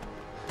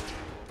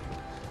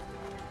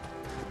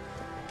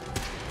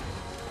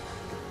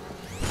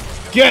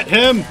 Get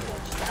him! That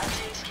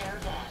takes care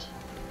of that.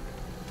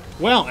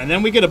 Well, and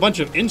then we get a bunch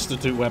of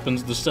Institute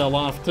weapons to sell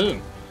off, too.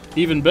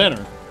 Even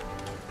better.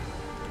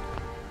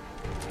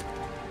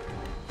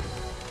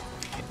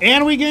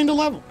 And we gained a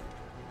level.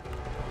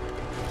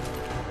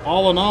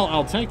 All in all,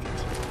 I'll take it.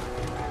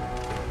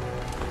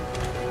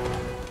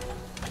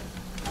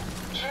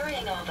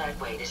 Carrying all that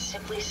weight is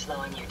simply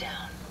slowing you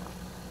down.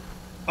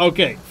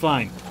 Okay,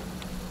 fine.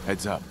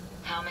 Heads up.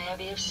 How may I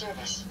be of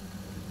service?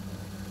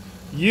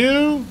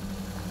 You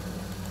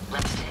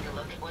Let's take a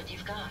look at what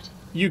you've got.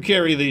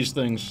 carry these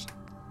things.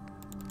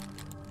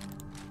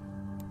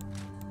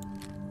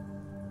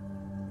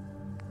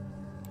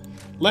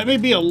 Let me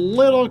be a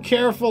little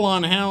careful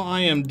on how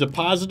I am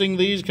depositing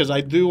these, because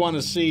I do want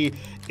to see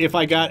if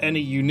I got any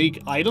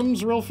unique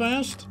items real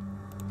fast.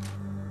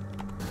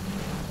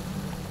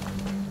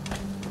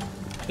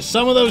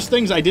 Some of those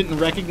things I didn't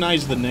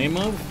recognize the name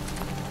of.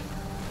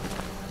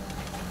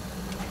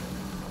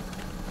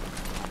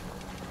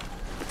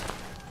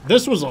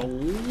 This was a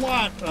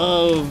lot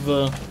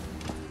of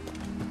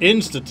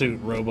Institute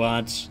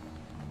robots.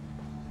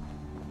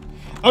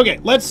 Okay,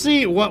 let's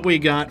see what we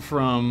got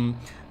from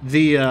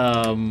the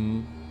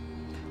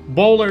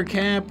bowler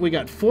cap. We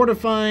got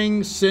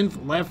fortifying,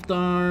 synth left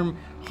arm,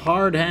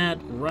 hard hat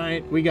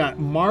right. We got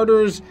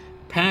martyr's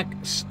pack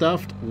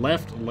stuffed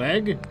left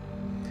leg.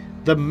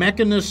 The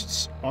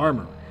mechanist's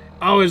armor.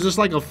 Oh, is this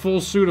like a full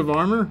suit of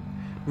armor?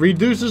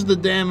 Reduces the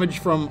damage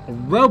from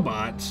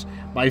robots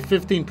by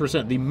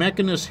 15%. The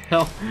mechanist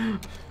health.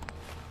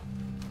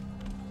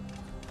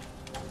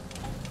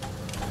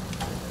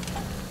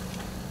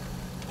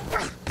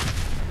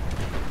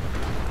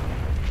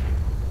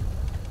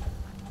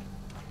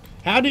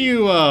 How do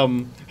you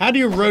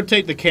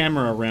rotate the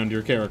camera around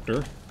your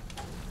character?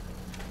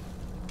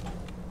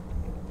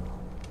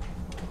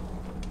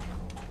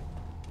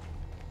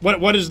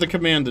 What is the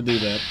command to do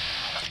that?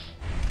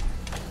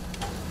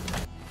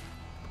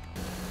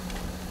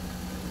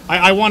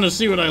 I want to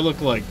see what I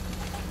look like.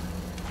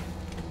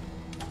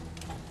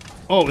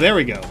 Oh, there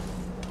we go.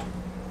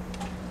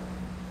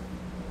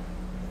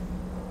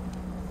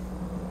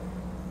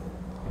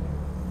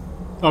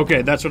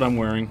 Okay, that's what I'm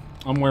wearing.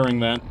 I'm wearing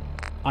that.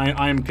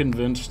 I am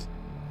convinced.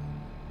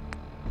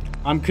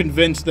 I'm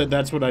convinced that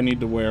that's what I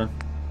need to wear.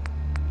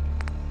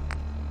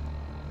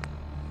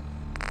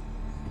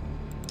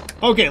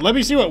 Okay, let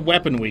me see what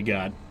weapon we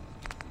got.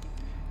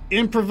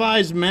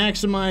 Improvise,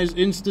 maximize,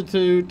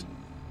 institute,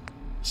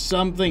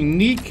 something.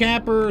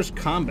 Kneecapper's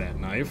combat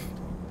knife.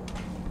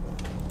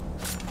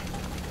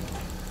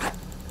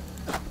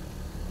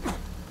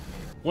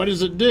 What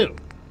does it do?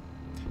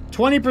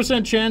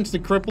 20% chance to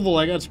cripple the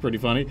leg. That's pretty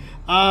funny.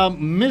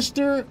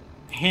 Mr.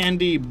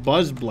 Handy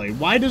Buzzblade.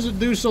 Why does it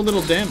do so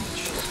little damage?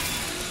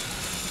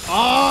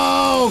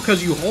 Oh,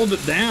 because you hold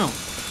it down.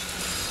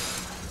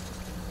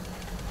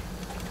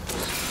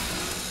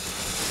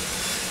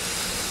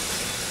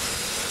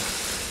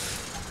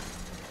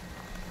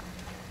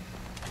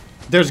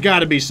 There's got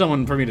to be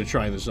someone for me to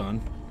try this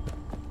on.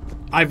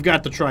 I've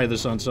got to try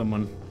this on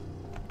someone.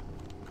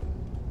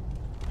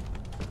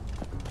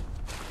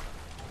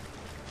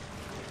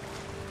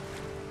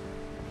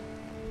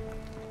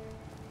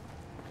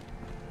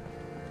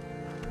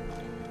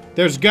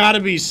 There's got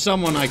to be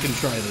someone I can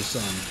try this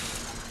on.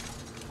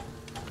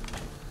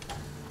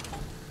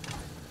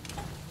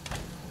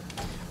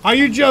 Are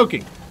you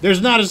joking?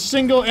 There's not a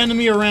single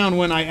enemy around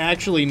when I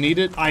actually need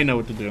it? I know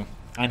what to do.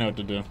 I know what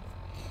to do.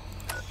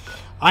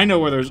 I know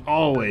where there's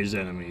always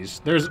enemies.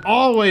 There's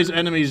always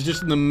enemies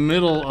just in the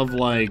middle of,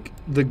 like,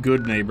 the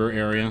good neighbor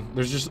area.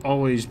 There's just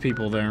always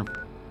people there.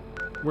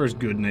 Where's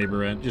good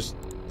neighbor at? Just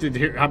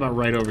Here, how about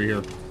right over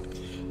here?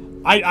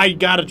 I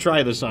gotta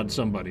try this on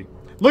somebody.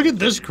 Look at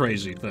this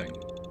crazy thing.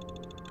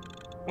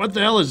 What the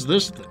hell is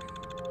this thing?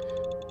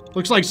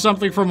 Looks like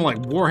something from like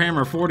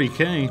Warhammer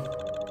 40K.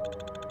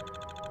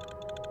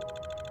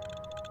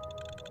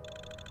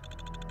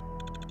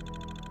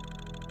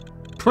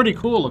 Pretty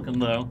cool looking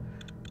though.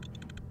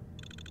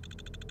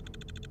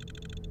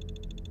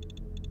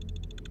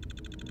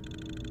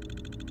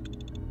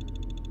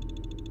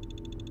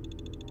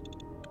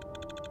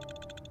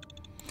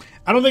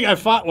 I don't think I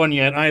fought one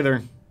yet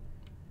either.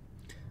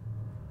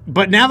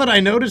 But now that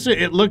I notice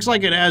it, it looks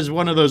like it has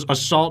one of those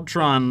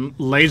Assaultron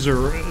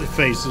laser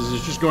faces.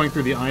 It's just going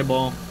through the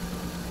eyeball.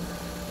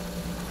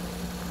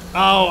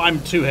 Oh,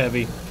 I'm too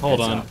heavy.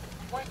 Hold on.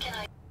 What can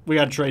I... We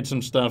gotta trade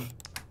some stuff.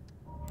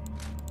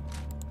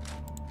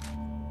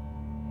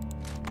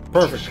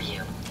 Perfect. for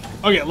you?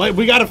 Okay,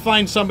 we gotta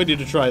find somebody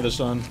to try this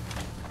on.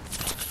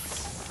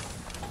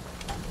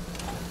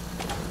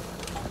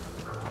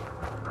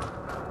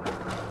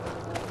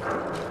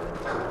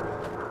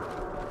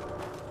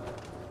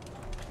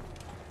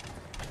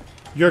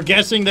 You're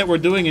guessing that we're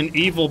doing an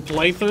evil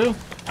playthrough?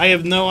 I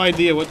have no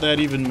idea what that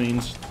even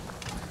means.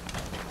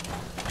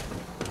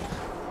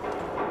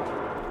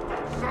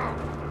 Sam,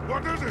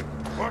 what is it?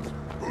 What?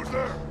 Who's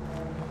there?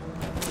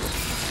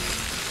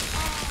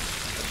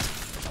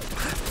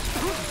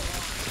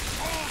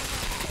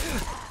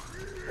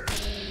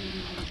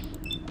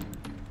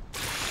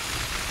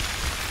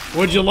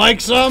 Would you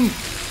like some?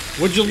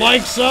 Would you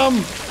like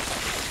some?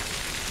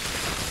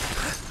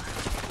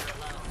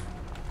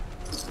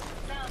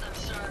 Found him,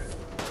 sir.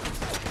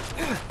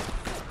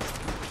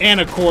 And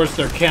of course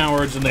they're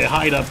cowards and they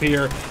hide up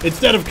here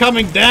instead of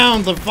coming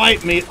down to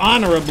fight me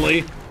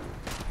honorably.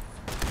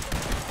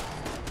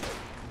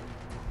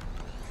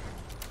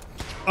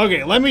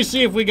 Okay, let me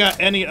see if we got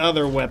any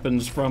other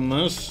weapons from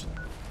this.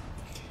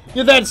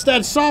 Yeah,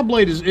 that saw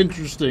blade is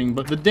interesting,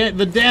 but the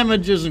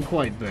damage isn't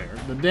quite there.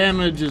 The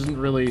damage isn't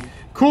really...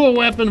 Cool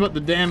weapon, but the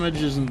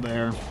damage isn't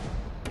there.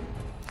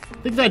 I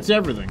think that's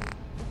everything.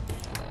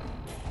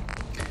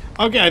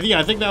 Okay, yeah,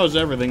 I think that was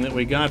everything that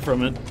we got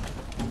from it.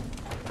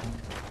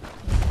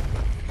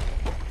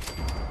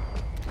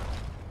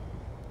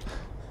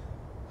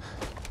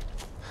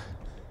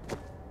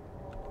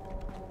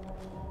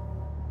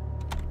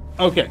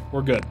 Okay,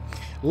 we're good.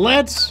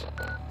 Let's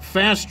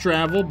fast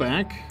travel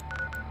back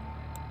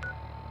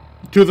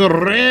to the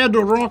Red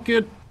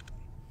Rocket.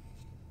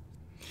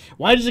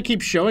 Why does it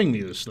keep showing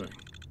me this thing?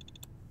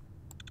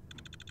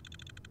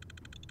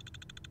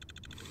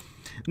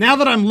 Now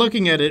that I'm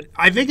looking at it,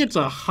 I think it's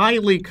a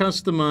highly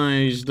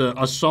customized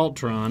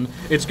Assaultron.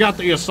 It's got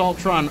the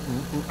Assaultron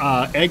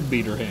egg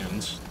beater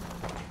hands.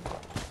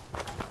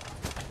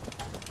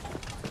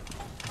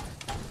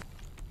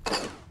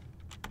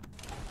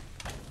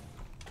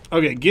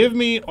 Okay, give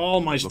me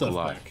all my stuff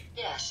alive. back.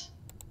 Yes.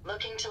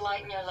 Looking to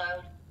lighten your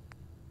load?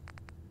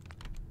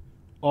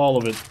 All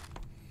of it.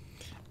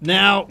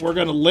 Now, we're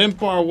going to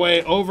limp our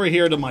way over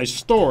here to my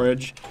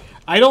storage.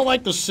 I don't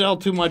like to sell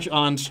too much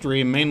on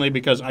stream, mainly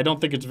because I don't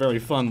think it's very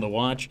fun to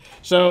watch.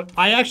 So,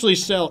 I actually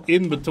sell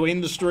in between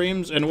the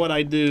streams, and what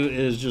I do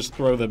is just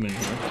throw them in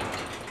here.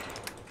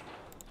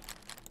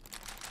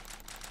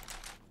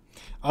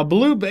 A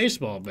blue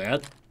baseball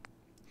bat.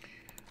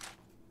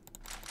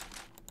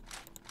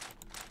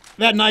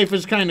 That knife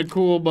is kind of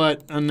cool,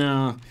 but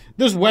no.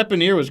 This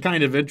weapon here was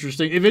kind of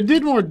interesting. If it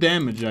did more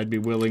damage, I'd be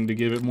willing to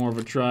give it more of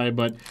a try,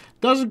 but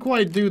doesn't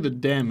quite do the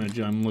damage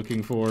I'm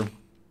looking for.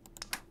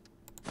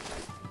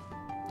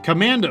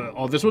 Commando.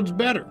 Oh, this one's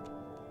better.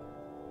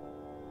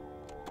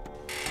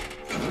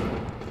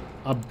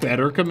 A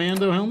better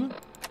Commando helmet?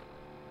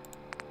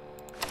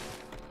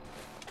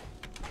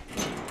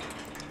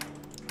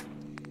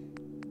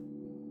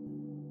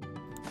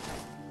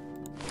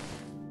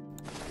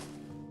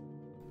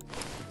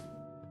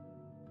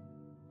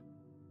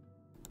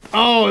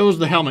 Oh, it was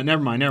the helmet.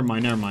 Never mind.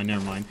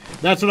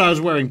 That's what I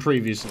was wearing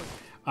previously.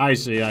 I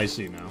see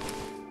now.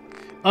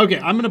 Okay,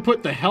 I'm going to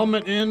put the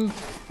helmet in.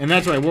 And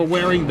that's right, we're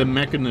wearing the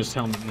Mechanist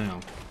helmet now.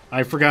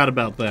 I forgot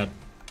about that.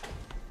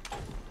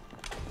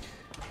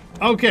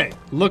 Okay,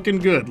 looking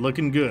good.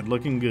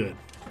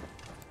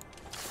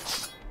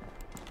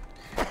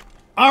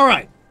 All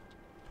right.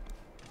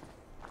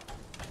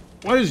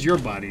 What is your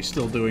body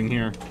still doing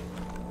here?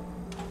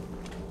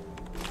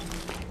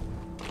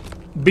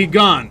 Be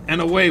gone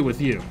and away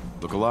with you.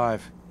 Look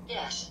alive.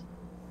 Yes.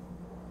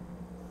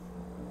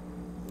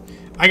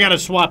 I gotta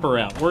swap her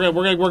out. We're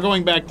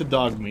going back to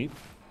dog meat.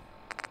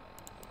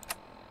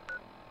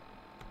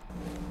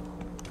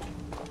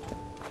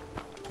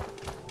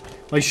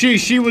 Like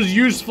she was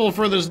useful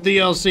for this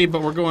DLC,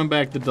 but we're going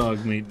back to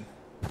dog meat.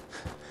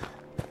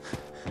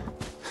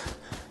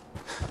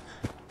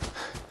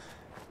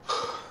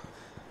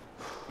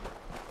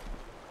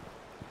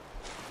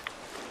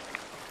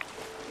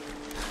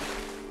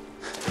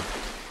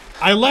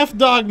 I left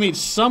Dogmeat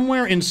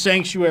somewhere in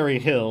Sanctuary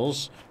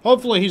Hills.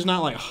 Hopefully he's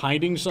not, like,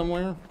 hiding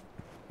somewhere.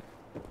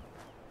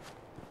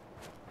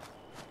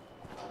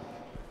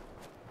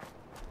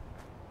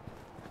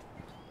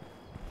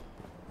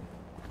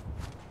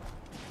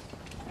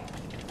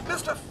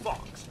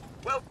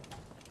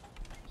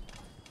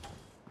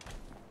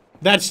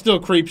 That still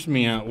creeps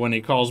me out when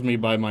he calls me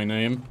by my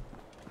name.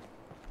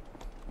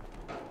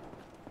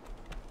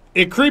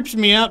 It creeps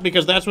me out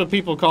because that's what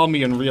people call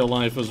me in real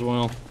life as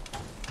well.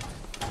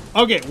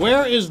 Okay,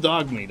 where is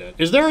Dogmeat at?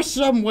 Is there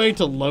some way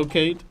to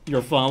locate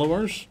your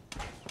followers?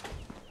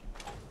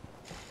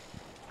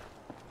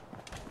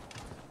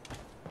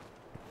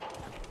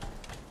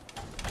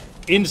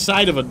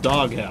 Inside of a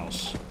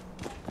doghouse.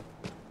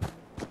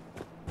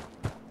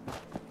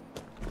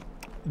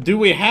 Do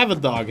we have a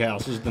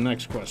doghouse is the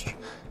next question.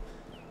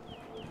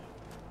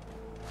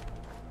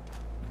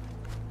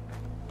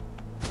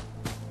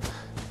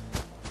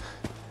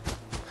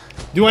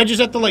 Do I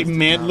just have to, like,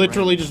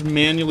 literally just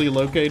manually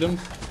locate him?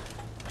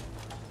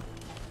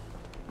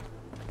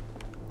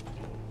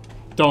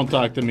 Don't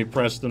talk to me,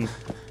 Preston.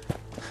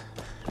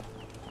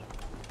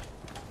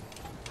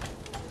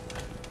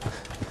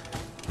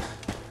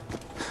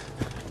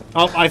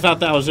 Oh, I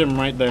thought that was him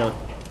right there.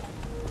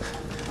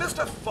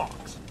 Mr.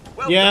 Fox.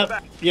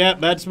 Yep,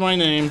 that's my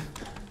name.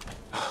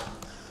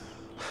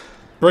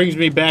 Brings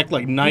me back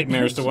like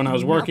nightmares to when I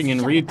was working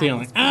in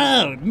retailing.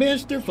 Oh,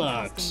 Mr.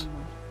 Fox.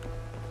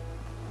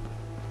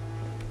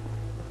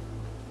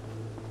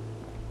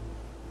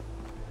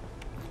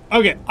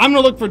 Okay, I'm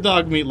gonna look for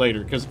Dogmeat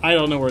later because I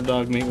don't know where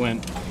Dogmeat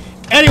went.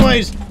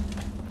 Anyways,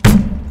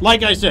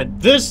 like I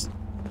said, this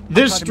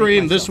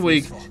stream this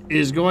week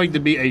is going to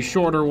be a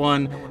shorter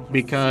one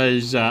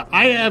because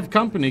I have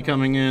company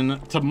coming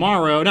in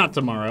tomorrow. Not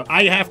tomorrow.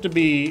 I have to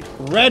be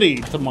ready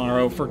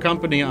tomorrow for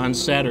company on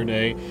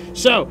Saturday.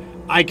 So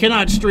I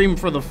cannot stream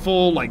for the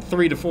full like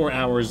 3 to 4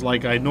 hours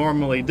like I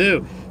normally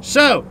do.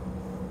 So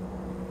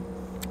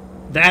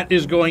that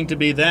is going to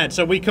be that.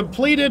 So we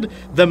completed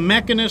the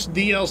Mechanist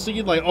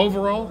DLC. Like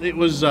overall, it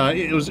was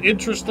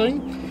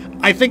interesting.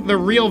 I think the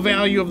real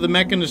value of the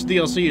Mechanist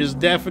DLC is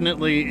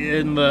definitely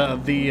in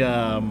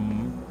the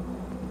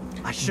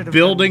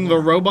building the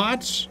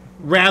robots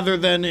rather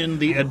than in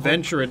the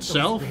adventure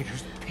itself.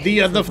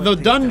 The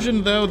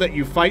dungeon though that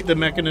you fight the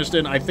Mechanist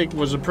in, I think,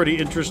 was a pretty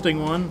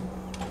interesting one.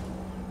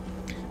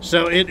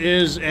 So it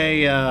is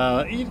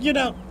a you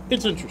know,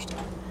 it's interesting.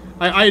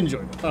 I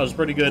enjoyed it. That was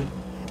pretty good.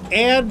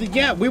 And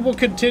yeah, we will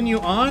continue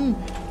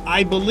on.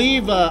 I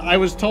believe I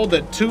was told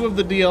that 2 of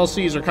the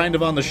DLCs are kind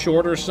of on the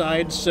shorter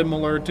side,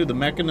 similar to the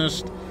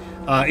Mechanist,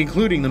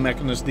 including the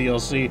Mechanist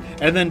DLC.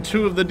 And then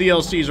 2 of the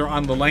DLCs are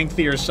on the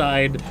lengthier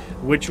side,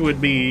 which would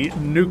be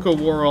Nuka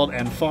World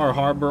and Far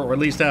Harbor, or at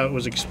least how it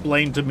was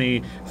explained to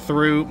me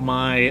through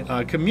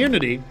my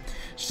community.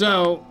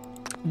 So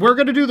we're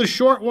going to do the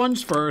short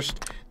ones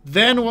first.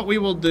 Then what we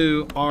will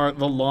do are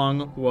the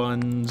long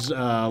ones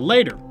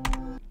later.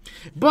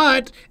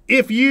 But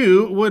if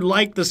you would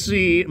like to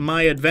see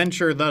my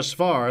adventure thus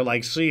far,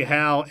 like see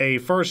how a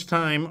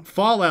first-time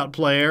Fallout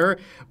player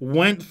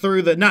went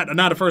through the...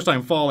 Not a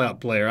first-time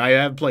Fallout player. I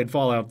have played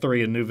Fallout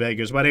 3 in New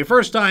Vegas. But a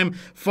first-time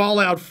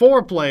Fallout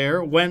 4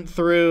 player went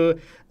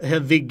through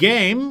the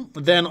game,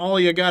 then all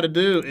you got to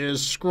do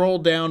is scroll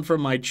down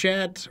from my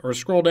chat or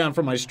scroll down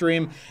from my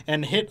stream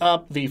and hit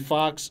up the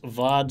Fox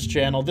VODs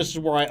channel. This is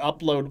where I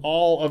upload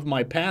all of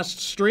my past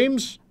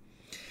streams.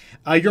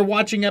 You're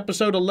watching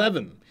episode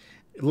 11.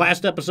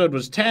 Last episode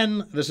was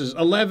 10, this is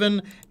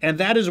 11, and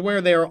that is where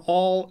they are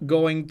all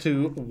going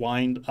to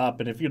wind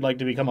up. And if you'd like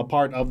to become a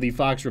part of the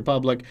Fox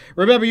Republic,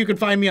 remember you can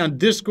find me on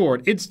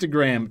Discord,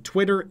 Instagram,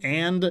 Twitter,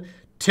 and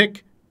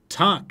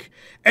TikTok.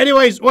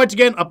 Anyways, once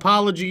again,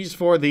 apologies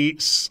for the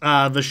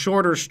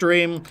shorter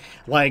stream.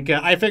 Like,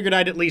 I figured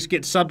I'd at least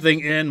get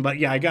something in, but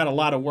yeah, I got a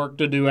lot of work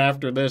to do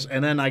after this,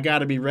 and then I got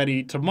to be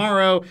ready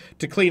tomorrow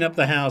to clean up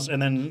the house, and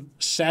then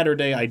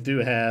Saturday I do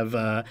have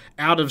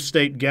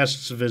out-of-state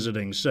guests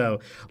visiting,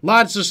 so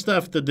lots of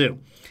stuff to do.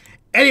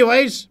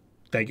 Anyways,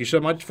 thank you so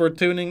much for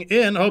tuning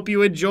in. Hope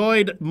you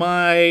enjoyed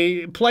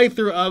my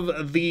playthrough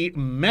of the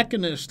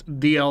Mechanist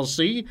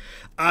DLC.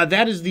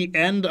 That is the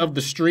end of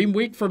the stream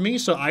week for me,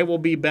 so I will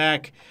be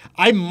back.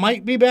 I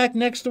might be back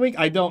next week.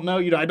 I don't know.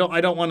 You know,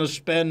 I don't want to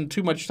spend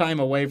too much time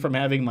away from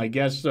having my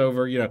guests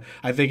over. You know,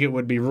 I think it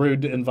would be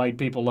rude to invite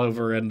people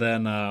over and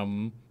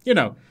then, you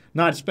know,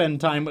 not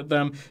spend time with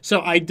them.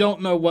 So I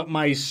don't know what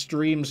my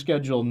stream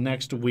schedule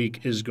next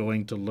week is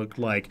going to look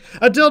like.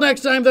 Until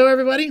next time, though,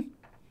 everybody.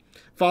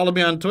 Follow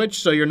me on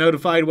Twitch so you're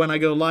notified when I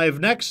go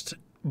live next.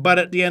 But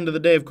at the end of the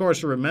day, of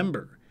course,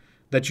 remember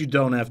that you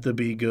don't have to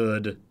be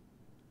good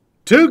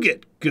to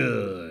get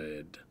good.